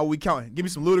 2000 right now when we counting. Give me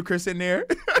some Ludacris in there.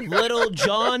 Little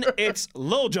John, it's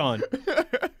Lil Jon.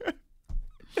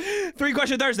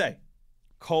 3-Question Thursday.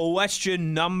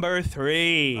 Question number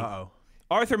 3. Uh-oh.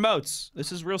 Arthur Moats.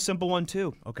 This is a real simple one,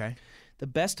 too. Okay. The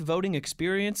best voting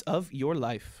experience of your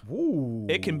life. Ooh.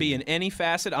 It can be in any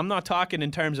facet. I'm not talking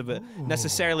in terms of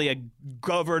necessarily a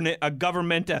government, a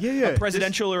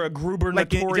presidential or a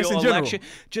gubernatorial election.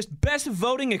 Just best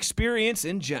voting experience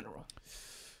in general.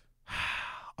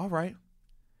 All right.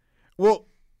 Well,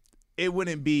 it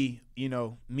wouldn't be,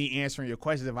 me answering your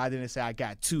questions if I didn't say I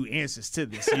got 2 answers to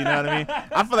this. You know what I mean?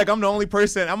 I feel like I'm the only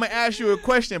person. I'm going to ask you a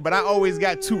question, but I always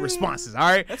got 2 responses. All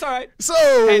right? That's all right. So,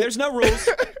 hey, there's no rules.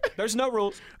 There's no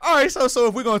rules. All right. So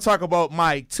if we're going to talk about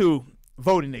my 2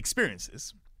 voting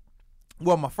experiences,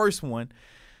 well, my first one,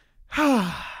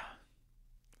 it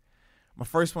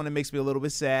makes me a little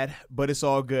bit sad, but it's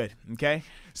all good. Okay.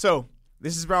 So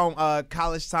this is around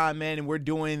college time, man, and we're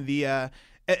doing the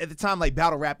at the time, like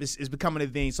battle rap is becoming a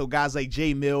thing. So guys like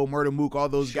J Mill, Murder Mook, all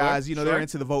those guys, they're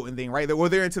into the voting thing, right?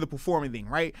 They're into the performing thing,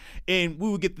 right? And we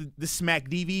would get the Smack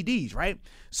DVDs, right?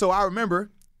 So I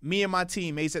remember me and my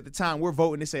teammates at the time, we're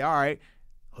voting to say, all right,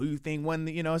 who you think won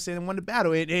the, won the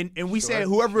battle? And we said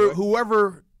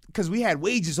whoever, because we had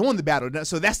wages on the battle.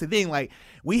 So that's the thing. Like,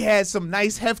 we had some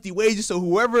nice hefty wages. So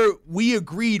whoever we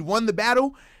agreed won the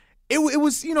battle, it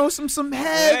was, some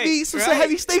heavy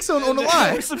stakes on the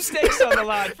line. Some stakes on the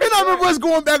line. And I remember us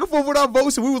going back and forth with our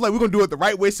votes, and we was like, we're going to do it the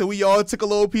right way. So we all took a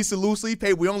little piece of loose leaf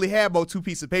paper. We only had about 2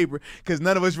 pieces of paper because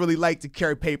none of us really like to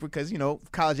carry paper because,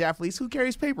 college athletes, who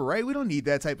carries paper, right? We don't need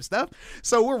that type of stuff.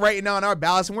 So we're writing down our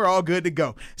ballots, and we're all good to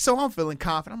go. So I'm feeling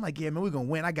confident. I'm like, yeah, man, we're going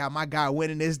to win. I got my guy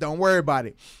winning this. Don't worry about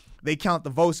it. They count the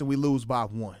votes, and we lose by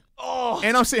 1. Oh.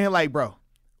 And I'm sitting here like, bro,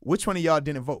 which one of y'all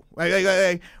didn't vote?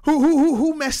 Like,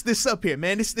 who messed this up here,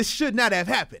 man? This should not have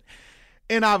happened.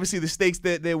 And obviously the stakes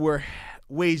that were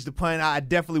waged upon, I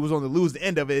definitely was on the lose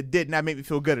end of it. It did not make me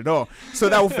feel good at all. So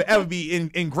that will forever be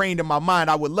ingrained in my mind.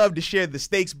 I would love to share the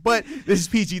stakes, but this is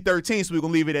PG-13, so we're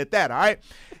going to leave it at that, all right?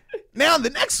 Now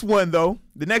the next one,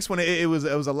 it was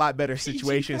a lot better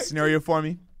situation scenario for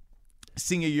me.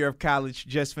 Senior year of college,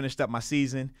 just finished up my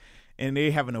season. And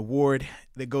they have an award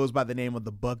that goes by the name of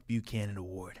the Buck Buchanan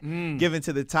Award, given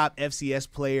to the top FCS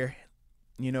player,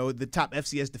 the top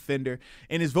FCS defender,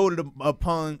 and is voted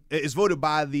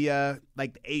by the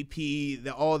the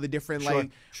AP, all the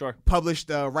different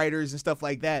published writers and stuff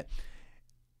like that.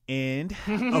 And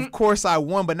of course I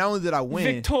won, but not only did I win,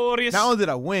 victorious. Not only did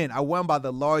I win, I won by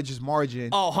the largest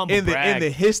margin in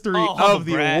the history of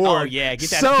the award. Oh yeah,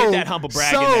 get that humble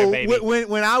brag in there, baby.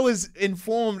 When I was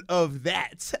informed of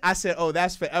that, I said, "Oh,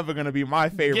 that's forever gonna be my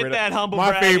favorite." Get that humble my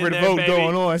brag favorite in there, vote baby.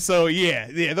 going on. So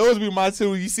yeah, those would be my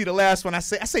 2. You see the last one, I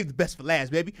saved the best for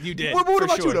last, baby. You did. What for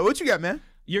about sure. you though? What you got, man?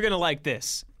 You're gonna like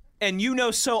this. And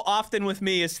so often with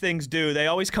me as things do, they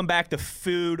always come back to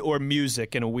food or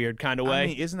music in a weird kind of way. I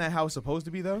mean, isn't that how it's supposed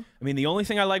to be, though? I mean, the only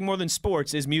thing I like more than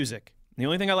sports is music. The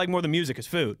only thing I like more than music is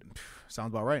food.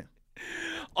 Sounds about right.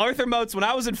 Arthur Moats, when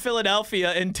I was in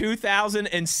Philadelphia in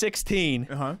 2016,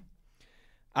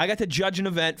 I got to judge an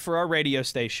event for our radio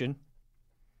station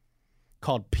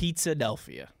called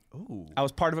Pizzadelphia. Ooh. I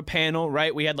was part of a panel,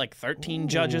 right? We had like 13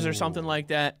 judges or something like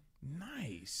that.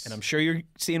 Nice. And I'm sure you're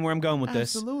seeing where I'm going with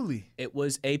this. Absolutely. It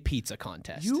was a pizza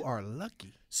contest. You are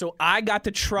lucky. So I got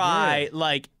to try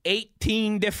like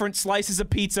 18 different slices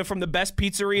of pizza from the best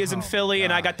pizzerias in Philly,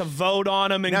 and I got to vote on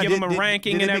them and give them a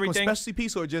ranking and everything. Specialty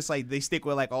pizza, or just like they stick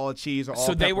with like all cheese or all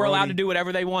So they were allowed to pepperoni? do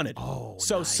whatever they wanted. Oh,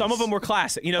 so nice. some of them were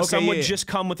classic. Some would just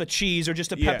come with a cheese or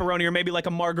just a pepperoni or maybe like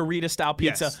a margarita style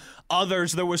pizza. Yes.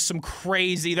 Others, there was some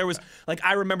crazy. There was like,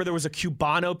 I remember there was a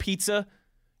Cubano pizza.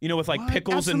 With like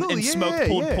pickles and smoked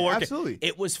pulled pork. Absolutely.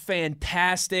 It was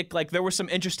fantastic. Like there were some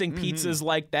interesting pizzas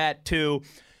like that too.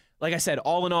 Like I said,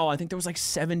 all in all, I think there was like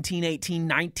 17, 18,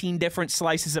 19 different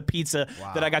slices of pizza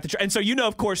that I got to try. And so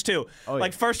of course, too,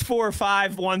 like first 4 or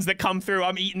 5 ones that come through,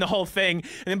 I'm eating the whole thing.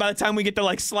 And then by the time we get to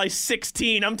like slice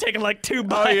 16, I'm taking like 2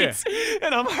 bites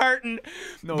and I'm hurting.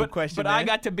 No question, But man. I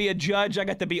got to be a judge. I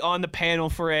got to be on the panel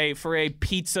for a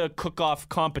pizza cook-off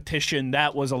competition.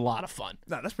 That was a lot of fun.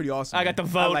 No, that's pretty awesome. I got to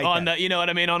vote on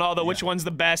the, on all the which one's the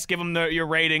best, give them your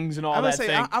ratings and all that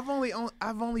thing.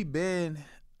 I've only been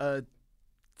a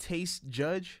taste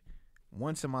judge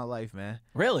once in my life, man.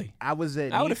 Really? I would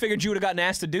have figured you would have gotten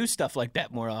asked to do stuff like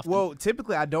that more often. Well,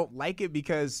 typically I don't like it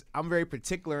because I'm very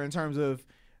particular in terms of,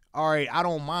 all right, I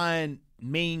don't mind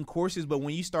main courses, but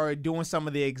when you start doing some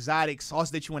of the exotic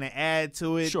sauce that you want to add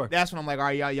to it, that's when I'm like, all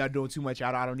right, y'all doing too much.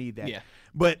 I don't need that. Yeah.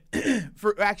 But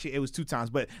actually, it was 2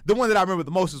 times. But the one that I remember the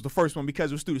most was the first one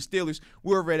because it was through the Steelers.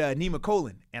 We were over at Nema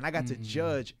Colon, and I got to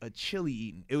judge a chili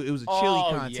eating. It was a chili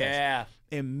contest. Yeah.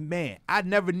 And man, I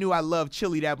never knew I loved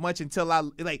chili that much until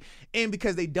and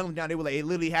because they dumbed down, they were like, it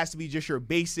literally has to be just your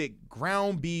basic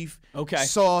ground beef,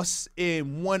 sauce,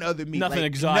 and one other meat. Nothing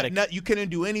exotic. You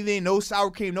couldn't do anything, no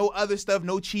sour cream, no other stuff,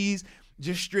 no cheese,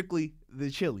 just strictly the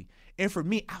chili. And for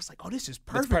me, I was like, oh, this is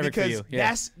perfect because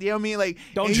that's, what I mean? Like,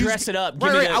 don't dress it up.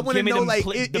 Right, I want to know, like,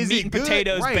 the is meat it and good?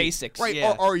 potatoes Right, basics. Right.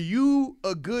 Yeah. Are you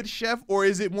a good chef, or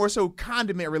is it more so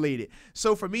condiment related?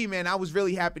 So for me, man, I was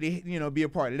really happy to, be a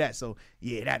part of that. So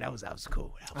yeah, that was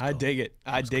cool. I dig it.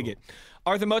 I dig it.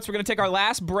 Arthur Moats, we're going to take our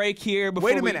last break here before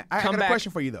Wait a minute. I got back. a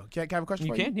question for you, though. Can I have a question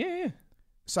for you? You can? Yeah.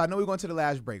 So I know we're going to the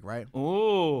last break, right?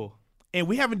 Ooh. And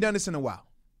we haven't done this in a while.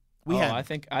 We have.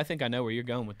 I think I know where you're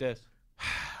going with this.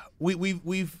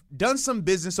 We've done some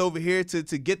business over here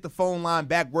to get the phone line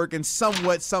back working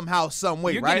somewhat, somehow, some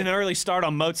way, You're right? getting an early start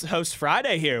on Moats Host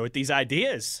Friday here with these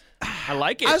ideas. I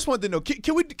like it. I just wanted to know,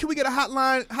 can we get a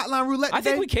hotline roulette today? I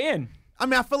think we can. I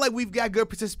mean, I feel like we've got good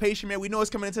participation, man. We know it's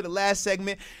coming into the last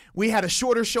segment. We had a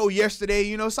shorter show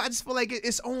yesterday, so I just feel like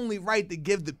it's only right to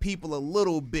give the people a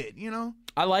little bit,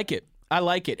 I like it. And I you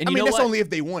mean, know that's what? only if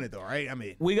they want it, though, right? I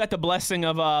mean, We got the blessing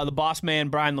of the boss man,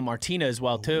 Brian LaMartina, as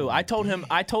well, too. I told him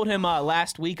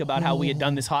last week about how we had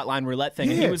done this hotline roulette thing,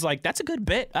 and he Yeah. was like, that's a good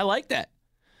bit. I like that.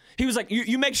 He was like,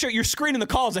 you make sure you're screening the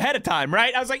calls ahead of time,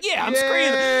 right? I was like, yeah, I'm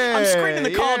screening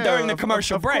the call during the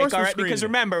commercial of break, course all we're right? Because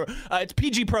screening. remember, it's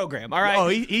PG program, all right? oh,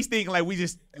 he's thinking like we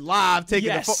just live taking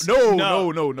Yes. the phone.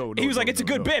 No. He was like, it's a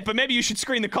good bit, but maybe you should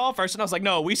screen the call first. And I was like,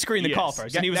 no, we screen the call Yes.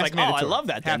 first. And he was That's like, oh, I mandatory. love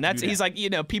that then. Have to do He's that.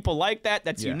 like, people like that.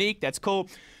 That's Yeah. unique. That's cool.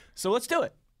 So let's do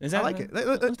it. Is that I like it.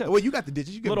 let's do it. Well, you got the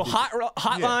digits. You got Little the digits.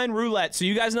 hotline roulette. So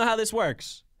you guys know how this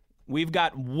works. We've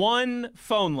got one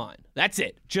phone line. That's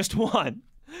it. Just one.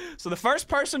 So the first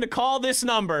person to call this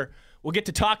number will get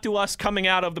to talk to us coming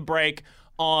out of the break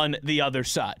on the other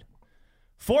side.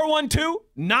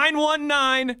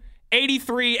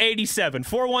 412-919-8387.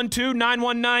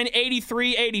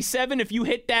 412-919-8387. If you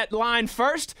hit that line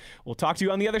first, we'll talk to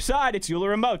you on the other side. It's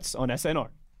Euler and Moats on SNR.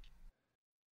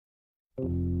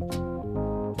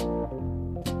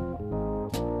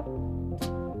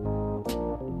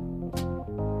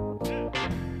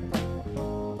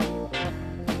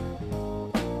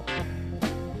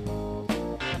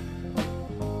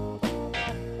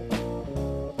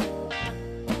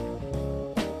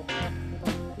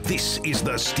 This is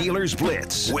the Steelers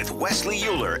Blitz with Wesley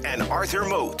Euler and Arthur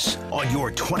Moats on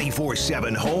your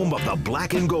 24/7 home of the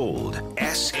black and gold,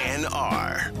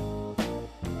 SNR.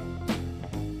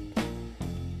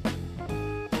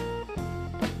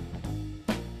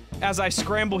 As I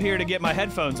scramble here to get my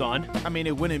headphones on, I mean,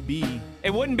 it wouldn't be.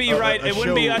 it wouldn't be A right. It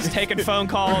wouldn't be show. us taking phone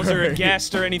calls or a Right.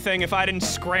 guest or anything if I didn't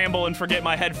scramble and forget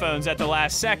my headphones at the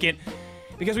last second.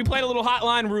 Because we played a little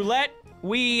hotline roulette.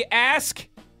 We ask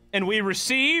and we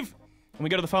receive. And we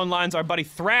go to the phone lines. Our buddy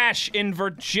Thrash in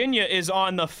Virginia is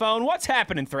on the phone. What's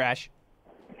happening, Thrash?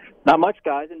 Not much,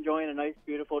 guys. Enjoying a nice,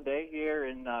 beautiful day here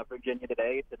in Virginia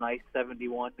today. It's a nice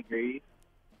 71 degrees.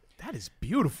 That is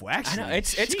beautiful, I actually. know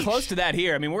it's Sheesh. close to that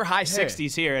here. I mean, we're high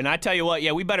 60s here, and I tell you what,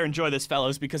 yeah, we better enjoy this,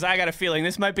 fellows, because I got a feeling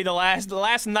this might be the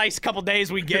last nice couple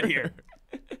days we get here.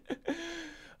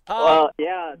 Well,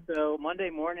 yeah, so Monday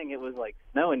morning it was like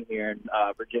snowing here in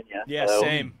Virginia. Yeah, so,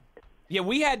 same. Yeah,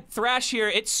 we had Thrash here.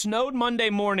 It snowed Monday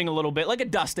morning a little bit, like a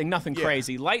dusting, nothing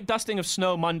crazy. Light dusting of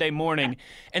snow Monday morning,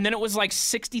 and then it was like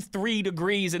 63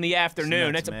 degrees in the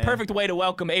afternoon. nuts, It's a man. perfect way to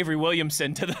welcome Avery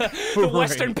Williamson to the Right.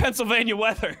 Western Pennsylvania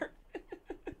weather.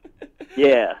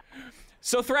 Yeah.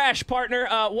 So, Thrash, partner,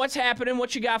 what's happening?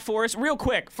 What you got for us? Real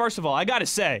quick, first of all, I got to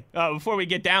say, before we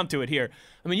get down to it here,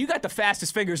 I mean, you got the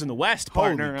fastest fingers in the West,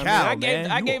 partner. Holy cow, I mean,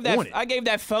 man. I You gave were on that it. I gave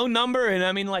that phone number, and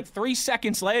I mean, like 3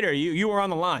 seconds later, you were on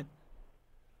the line.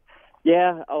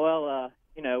 Yeah, well,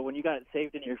 when you got it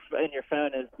saved in your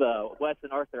phone as the Wes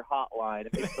and Arthur hotline,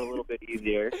 it makes it a little bit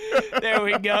easier. There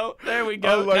we go. There we I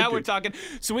go. like Now we're it. talking.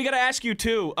 So we got to ask you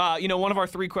too. One of our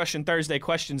 3-question Thursday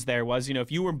questions there was,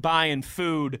 if you were buying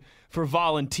food for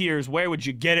volunteers, where would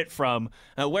you get it from?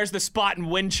 Where's the spot in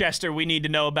Winchester we need to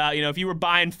know about? If you were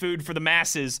buying food for the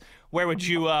masses, where would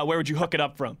you hook it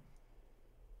up from?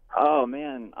 Oh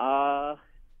man, I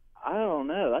don't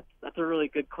know. That's a really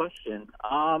good question.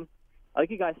 Like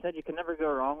you guys said, you can never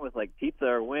go wrong with like pizza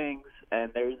or wings,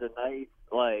 and there's a nice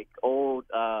like old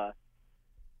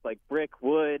like brick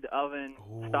wood oven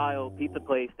style pizza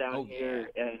place down here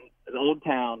in the old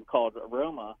town called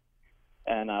Aroma,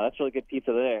 and that's really good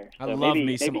pizza there. I So love maybe,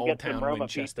 me some maybe Old get Town Roma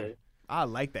Winchester. pizzas. I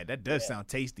like that. That does sound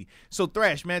tasty. So,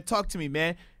 Thrash, man, talk to me,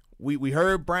 man. We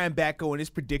heard Brian Batko and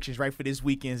his predictions right for this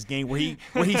weekend's game where he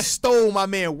stole my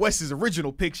man Wes's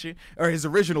original picture or his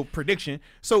original prediction.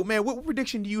 So, man, what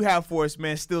prediction do you have for us,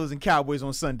 man? Steelers and Cowboys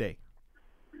on Sunday.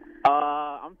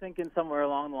 I'm thinking somewhere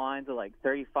along the lines of like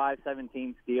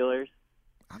 35-17 Steelers.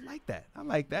 I like that. I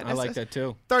like that. I like that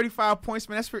too. 35 points,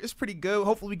 man. It's pretty good.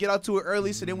 Hopefully, we get out to it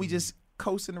early, so then we just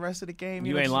coast in the rest of the game.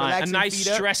 You know, ain't just lying. A relax and nice feet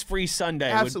up. stress-free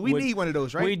Sunday. Absolutely. We need one of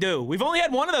those, right? We do. We've only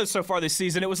had one of those so far this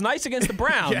season. It was nice against the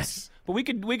Browns. Yes. But we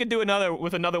could do another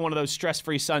with another one of those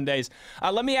stress-free Sundays.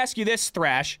 Let me ask you this,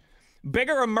 Thrash.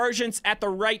 Bigger emergence at the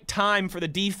right time for the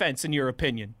defense, in your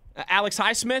opinion? Alex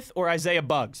Highsmith or Isaiah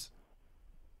Buggs?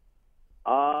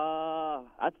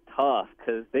 That's tough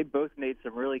because they both made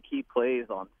some really key plays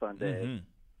on Sunday.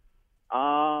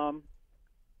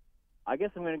 I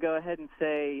guess I'm going to go ahead and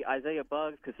say Isaiah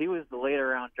Buggs because he was the later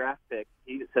round draft pick.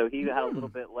 So he had a little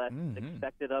bit less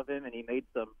expected of him, and he made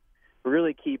some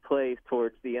really key plays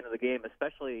towards the end of the game,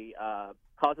 especially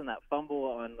causing that fumble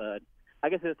on the I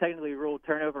guess it's technically ruled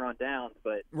turnover on downs,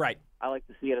 but Right. I like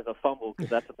to see it as a fumble because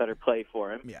that's a better play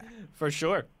for him. Yeah. For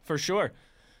sure.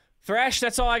 Thrash,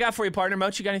 that's all I got for you, partner.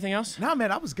 Moach, you got anything else? Nah,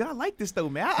 man, I was good. I like this, though,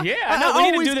 man. Yeah, I know. We need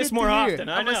to always do this get more hear. often.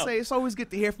 I I'm going to know. say it's always good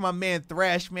to hear from my man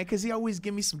Thrash, man, because he always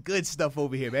give me some good stuff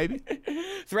over here, baby.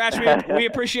 Thrash, we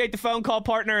appreciate the phone call,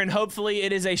 partner, and hopefully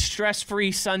it is a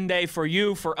stress-free Sunday for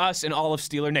you, for us, and all of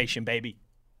Steeler Nation, baby.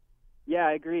 Yeah,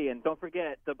 I agree. And don't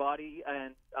forget the body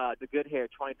and the good hair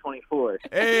 2024.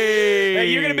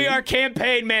 Hey, You're going to be our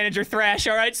campaign manager, Thrash,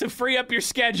 all right? So free up your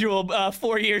schedule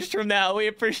 4 years from now. We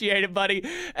appreciate it, buddy,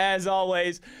 as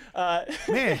always.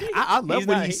 Man, I love He's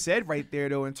what not- he said right there,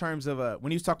 though, in terms of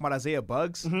when he was talking about Isaiah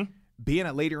Buggs being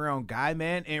a later round guy,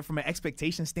 man, and from an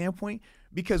expectation standpoint,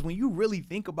 because when you really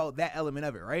think about that element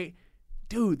of it, right?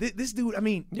 Dude, this dude, I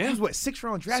mean, he was what, 6th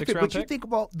round draft pick? Sixth-round But you pick. think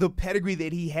about the pedigree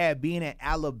that he had being at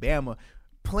Alabama,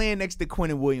 playing next to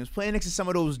Quinnen Williams, playing next to some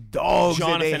of those dogs that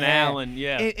Jonathan they had. Allen,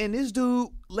 yeah. And this dude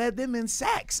led them in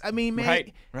sacks. I mean,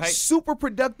 man, Right. super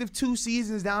productive 2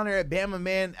 seasons down there at Bama,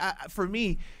 man. For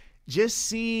me, just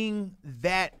seeing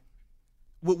that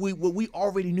what we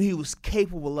already knew he was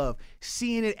capable of,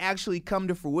 seeing it actually come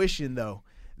to fruition, though,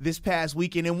 this past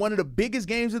weekend in one of the biggest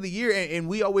games of the year. And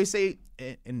we always say,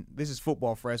 and this is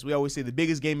football for us, we always say the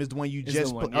biggest game is the one you Is just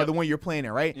the one, or yep. the one you're playing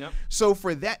in, right? Yep. So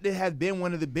for that to have been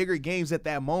one of the bigger games at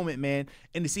that moment, man,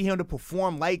 and to see him to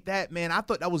perform like that, man, I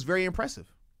thought that was very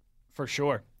impressive. For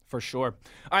sure. All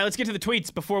right, let's get to the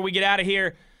tweets before we get out of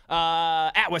here.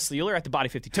 At Wesley Euler at the Body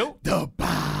 52. The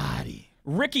body.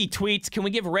 Ricky tweets, can we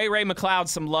give Ray McLeod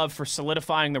some love for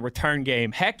solidifying the return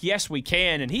game? Heck, yes, we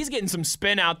can. And he's getting some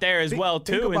spin out there as well,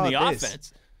 too, in the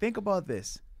offense. Think about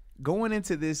this. Going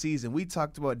into this season, we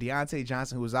talked about Deontay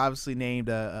Johnson, who was obviously named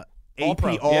AP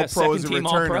All-Pro. All-Pro Yeah, as a second-team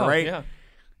returner, All-Pro, right? yeah.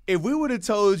 If we would have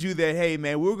told you that, hey,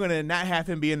 man, we were going to not have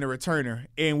him be in the returner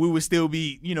and we would still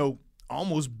be,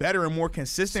 almost better and more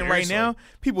consistent Seriously. right now,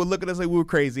 people would look at us like we were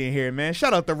crazy in here, man.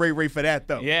 Shout out to Ray for that,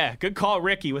 though. Yeah, good call,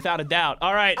 Ricky, without a doubt.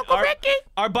 All right,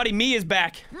 our buddy Me is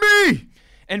back. Me!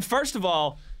 And first of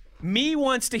all, Me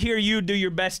wants to hear you do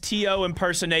your best T.O.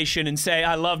 impersonation and say,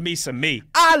 I love me some me.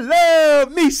 I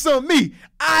love me some me.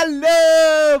 I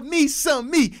love me some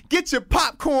me. Get your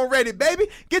popcorn ready, baby.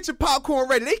 Get your popcorn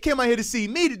ready. They came out here to see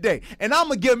me today, and I'm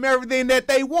going to give them everything that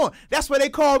they want. That's why they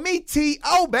call me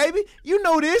T.O., baby. You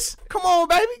know this. Come on,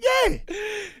 baby. Yeah.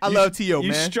 I love T.O., You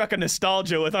man. struck a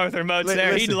nostalgia with Arthur Motes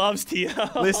there. He listen. loves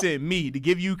T.O. Listen, me, to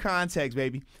give you context,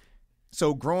 baby.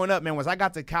 So growing up, man, once I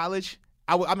got to college,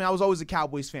 I was always a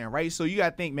Cowboys fan, right? So you got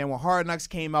to think, man, when Hard Knocks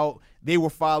came out, they were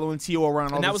following T.O. around all the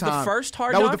time. And that was the first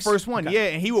Hard That Knocks? was the first one, Okay.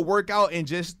 yeah. And he would work out in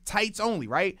just tights only,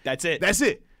 right? That's it. That's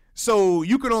it. So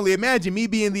you can only imagine me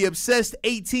being the obsessed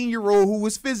 18-year-old who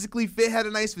was physically fit, had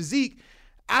a nice physique.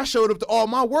 I showed up to all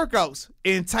my workouts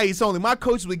in tights only. My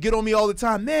coaches would get on me all the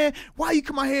time. Man, why you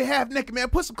come out here half naked, man?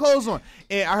 Put some clothes on.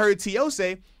 And I heard T.O.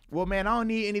 say, well, man, I don't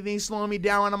need anything slowing me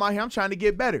down when I'm out here. I'm trying to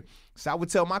get better. So I would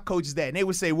tell my coaches that. And they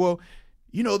would say, well,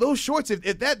 those shorts,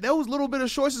 if those little bit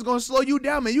of shorts is going to slow you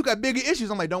down, man, you got bigger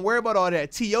issues. I'm like, don't worry about all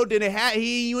that. T.O. didn't have,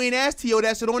 you ain't asked T.O.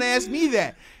 that, so don't ask me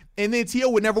that. And then T.O.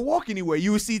 would never walk anywhere.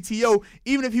 You would see T.O.,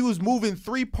 even if he was moving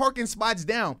 3 parking spots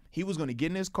down, he was going to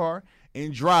get in his car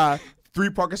and drive 3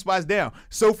 parking spots down.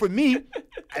 So for me,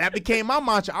 that became my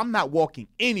mantra. I'm not walking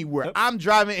anywhere. Yep. I'm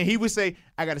driving, and he would say,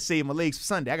 I got to save my legs for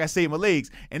Sunday. I got to save my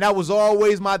legs. And that was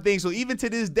always my thing. So even to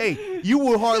this day, you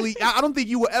will hardly, I don't think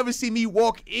you will ever see me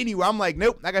walk anywhere. I'm like,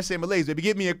 nope, I got to save my legs. Baby,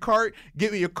 get me a cart.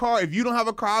 Get me a car. If you don't have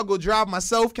a car, I'll go drive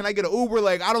myself. Can I get an Uber?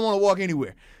 Like, I don't want to walk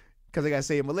anywhere because I got to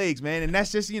save my legs, man. And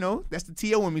that's just, that's the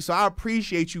T.O. in me. So I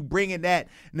appreciate you bringing that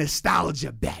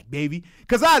nostalgia back, baby,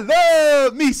 because I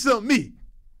love me some me.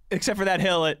 Except for that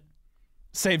hill at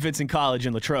St. Vincent College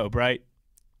in Latrobe, right?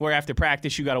 Where after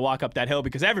practice you got to walk up that hill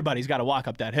because everybody's got to walk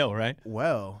up that hill, right?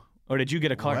 Well. Or did you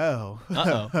get a cart? Well.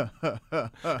 Uh-oh.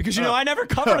 Because, I never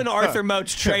covered an Arthur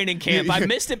Motes training camp. I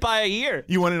missed it by a year.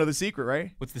 You want to know the secret,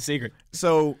 right? What's the secret?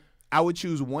 So I would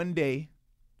choose one day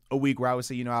a week where I would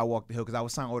say, I walk the hill because I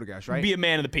would sign autographs, right? Be a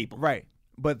man of the people. Right.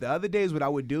 But the other days, what I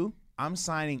would do, I'm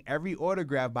signing every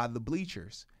autograph by the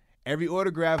bleachers. Every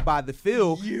autograph by the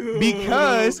field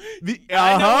because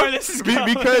I know where this is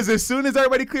going. Because as soon as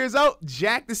everybody clears out,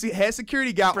 Jack, the head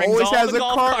security guy, Brings always all has the a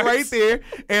golf cart carts. right there.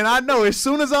 And I know as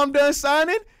soon as I'm done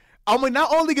signing, I'm going to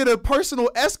not only get a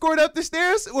personal escort up the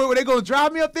stairs where they're going to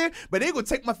drive me up there, but they're going to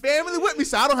take my family with me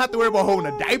so I don't have to worry about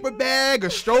holding a diaper bag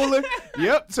or stroller.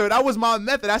 Yep. So that was my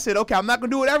method. I said, okay, I'm not going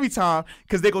to do it every time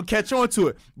because they're going to catch on to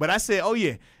it. But I said, oh,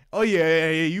 yeah,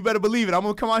 you better believe it. I'm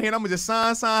going to come out here and I'm going to just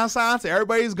sign till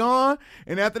everybody's gone.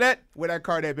 And after that, where that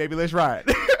cart at, baby? Let's ride.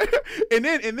 and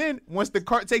then once the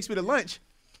cart takes me to lunch,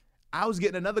 I was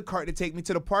getting another cart to take me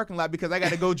to the parking lot because I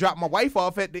got to go drop my wife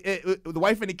off at the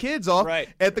wife and the kids off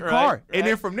at the car. And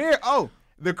then from there,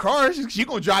 the car, she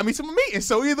going to drive me to my meeting.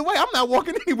 So either way, I'm not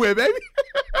walking anywhere, baby.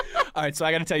 All right, so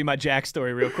I got to tell you my Jack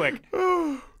story real quick.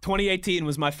 2018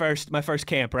 was my first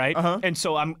camp, right? And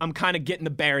so I'm kind of getting the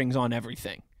bearings on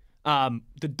everything. The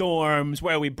dorms,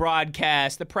 where we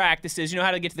broadcast, the practices,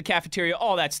 how to get to the cafeteria,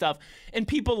 all that stuff. And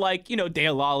people like,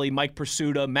 Dale Lally, Mike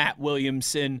Pursuta, Matt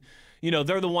Williamson,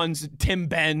 they're the ones, Tim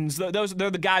Benz, they're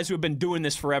the guys who have been doing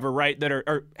this forever, right? That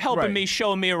are helping me,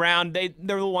 showing me around.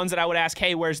 They're the ones that I would ask,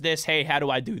 hey, where's this? Hey, how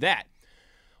do I do that?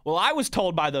 Well, I was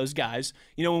told by those guys,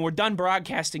 when we're done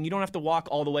broadcasting, you don't have to walk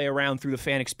all the way around through the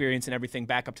fan experience and everything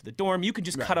back up to the dorm. You can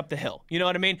just cut up the hill. You know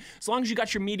what I mean? As long as you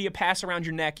got your media pass around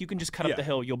your neck, you can just cut up the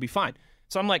hill. You'll be fine.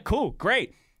 So I'm like, cool,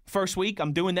 great. First week,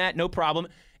 I'm doing that, no problem.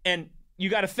 And you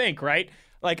got to think, right?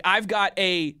 Like, I've got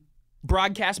a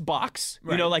broadcast box,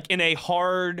 like in a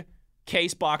hard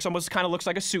case box, almost kind of looks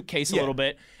like a suitcase a little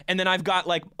bit. And then I've got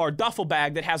like our duffel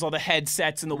bag that has all the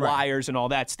headsets and the wires and all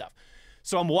that stuff.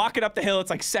 So I'm walking up the hill.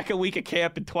 It's like second week of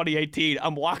camp in 2018.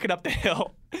 I'm walking up the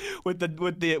hill with the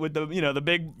the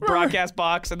big broadcast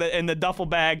box and the duffel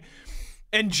bag,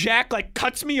 and Jack like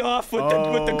cuts me off with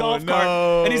the golf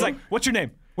cart, and he's like, "What's your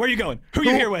name? Where are you going? Who are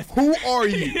you here with? Who are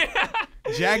you?"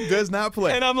 Jack does not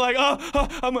play. And I'm like,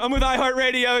 I'm with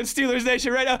iHeartRadio and Steelers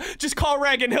Nation right now. Just call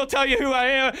Reagan. He'll tell you who I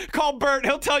am. Call Bert.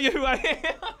 He'll tell you who I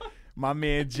am. My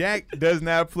man Jack does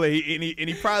not play, and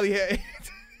he probably had.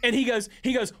 And he goes,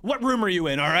 what room are you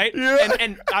in, all right? Yeah.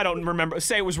 And I don't remember.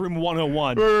 Say it was room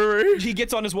 101. Right. He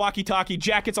gets on his walkie-talkie.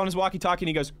 Jack gets on his walkie-talkie, and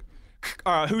he goes,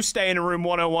 who's staying in room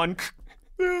 101?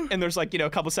 And there's like, a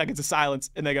couple seconds of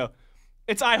silence. And they go,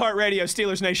 it's iHeartRadio,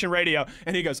 Steelers Nation Radio.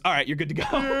 And he goes, all right, you're good to go.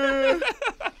 Yeah.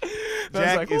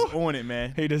 Jack like, is on it,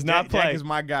 man. He does not play. Jack is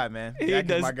my guy, man. Jack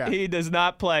is my guy. He does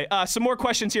not play. Some more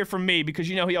questions here from me because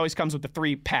he always comes with the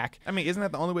 3-pack. I mean, isn't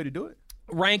that the only way to do it?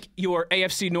 Rank your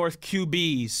AFC North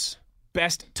QBs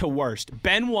best to worst.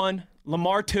 Ben 1,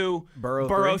 Lamar 2,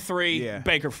 Burrow 3,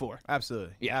 Baker 4.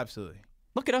 Absolutely. Yeah, absolutely.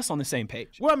 Look at us on the same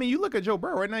page. Well, I mean, you look at Joe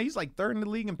Burrow right now, he's like third in the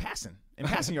league in passing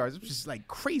yards. It's just like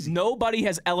crazy. Nobody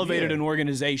has elevated an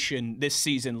organization this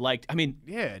season like, I mean,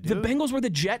 the Bengals were the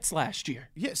Jets last year.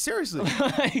 Yeah, seriously.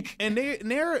 And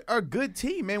they're a good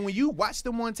team, man. When you watch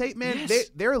them on tape, man,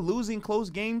 they're losing close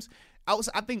games.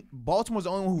 I think Baltimore's the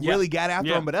only one who really got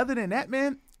after them. But other than that,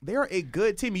 man, they're a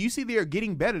good team. You see they're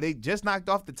getting better. They just knocked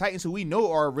off the Titans, who we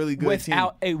know are a really good team.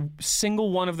 Without a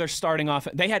single one of their starting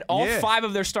offense. They had all 5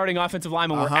 of their starting offensive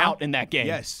linemen were out in that game.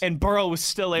 Yes. And Burrow was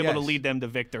still able to lead them to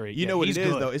victory. You know what it is,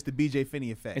 though? It's the B.J.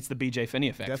 Finney effect. It's the B.J. Finney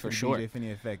effect, definitely for sure. B.J.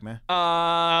 Finney effect, man.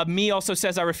 Me also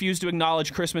says, I refuse to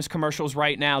acknowledge Christmas commercials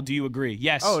right now. Do you agree?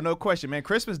 Yes. Oh, no question, man.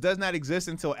 Christmas does not exist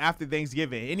until after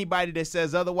Thanksgiving. Anybody that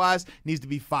says otherwise needs to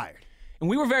be fired. And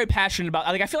we were very passionate about,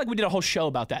 I feel like we did a whole show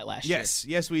about that last year.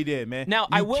 Yes, we did, man. Now,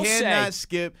 I will say, you cannot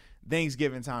skip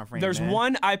Thanksgiving time frame. There's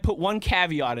I put one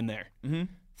caveat in there.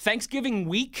 Mm-hmm. Thanksgiving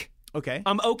week,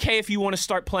 I'm okay if you want to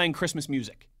start playing Christmas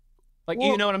music. Like,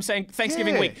 you know what I'm saying?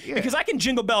 Thanksgiving week. Yeah. Because I can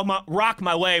jingle bell rock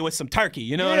my way with some turkey.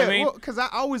 You know what I mean? Well, because I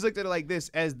always looked at it like this,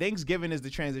 as Thanksgiving is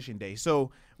the transition day. So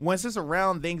once it's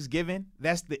around Thanksgiving,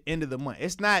 that's the end of the month.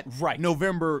 It's not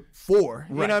November 4.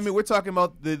 You know what I mean? We're talking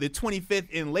about the 25th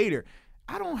and later.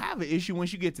 I don't have an issue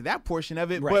once you get to that portion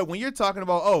of it. But when you're talking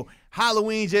about,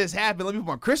 Halloween just happened, let me put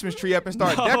my Christmas tree up and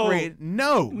start decorating.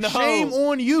 No. Shame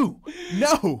on you.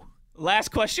 No. Last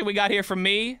question we got here from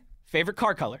me. Favorite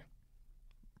car color?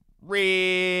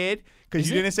 Red. Because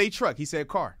you didn't say truck. He said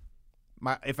car.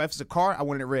 If it's a car, I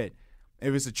wanted it red.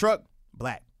 If it's a truck,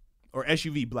 black. Or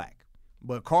SUV, black.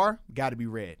 But car, got to be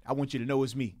red. I want you to know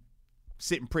it's me.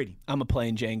 Sitting pretty. I'm a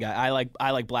plain Jane guy. I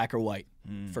like black or white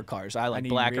for cars. I like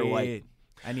black or white.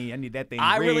 I need that thing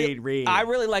red. I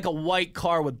really like a white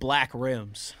car with black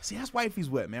rims. See, that's wifey's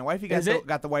what, man. Wifey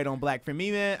got the white on black. For me,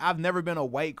 man, I've never been a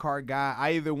white car guy.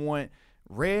 I either want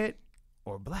red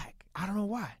or black. I don't know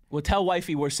why. Well, tell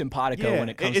wifey we're simpatico when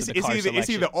it comes to the car selection. It's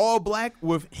either all black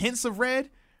with hints of red,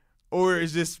 or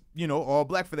it's just, all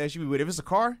black for that SUV. But if it's a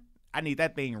car, I need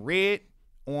that thing red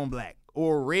on black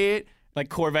or red. Like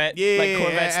Corvette? Like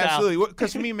Corvette style? Absolutely.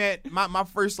 Because for me, man, my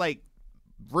first,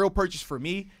 real purchase for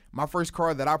me, my first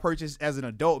car that I purchased as an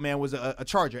adult, man, was a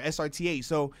Charger, SRT8.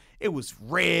 So it was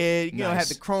red, had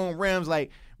the chrome rims,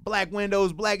 black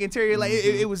windows, black interior.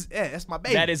 It was, that's my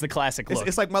baby. That is the classic look.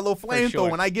 It's like my little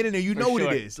flamethrower. When I get in there, know what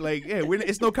it is.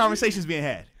 It's no conversations being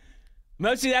had.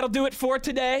 Mostly that'll do it for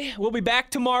today. We'll be back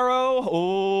tomorrow.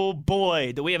 Oh,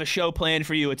 boy, do we have a show planned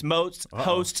for you. It's Moats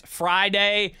Hosts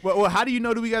Friday. Well, how do you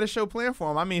know that we got a show planned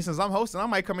for him? I mean, since I'm hosting, I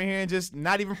might come in here and just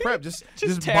not even prep, just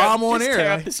bomb on air.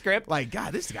 Tear up the script. Like,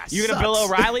 God, this guy You gonna Bill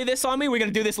O'Reilly this on me? We're gonna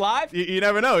do this live? You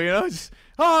never know, Just,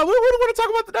 what do we want to talk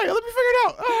about today? Let me figure it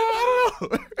out. I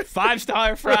don't know.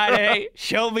 5-Star Friday,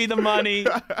 show me the money,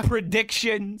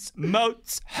 predictions,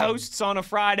 Moats Hosts on a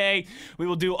Friday. We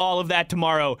will do all of that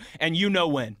tomorrow, and you know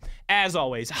when. As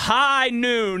always, high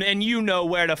noon, and you know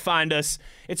where to find us.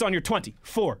 It's on your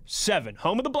 24/7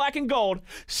 home of the black and gold,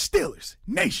 Steelers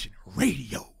Nation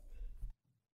Radio.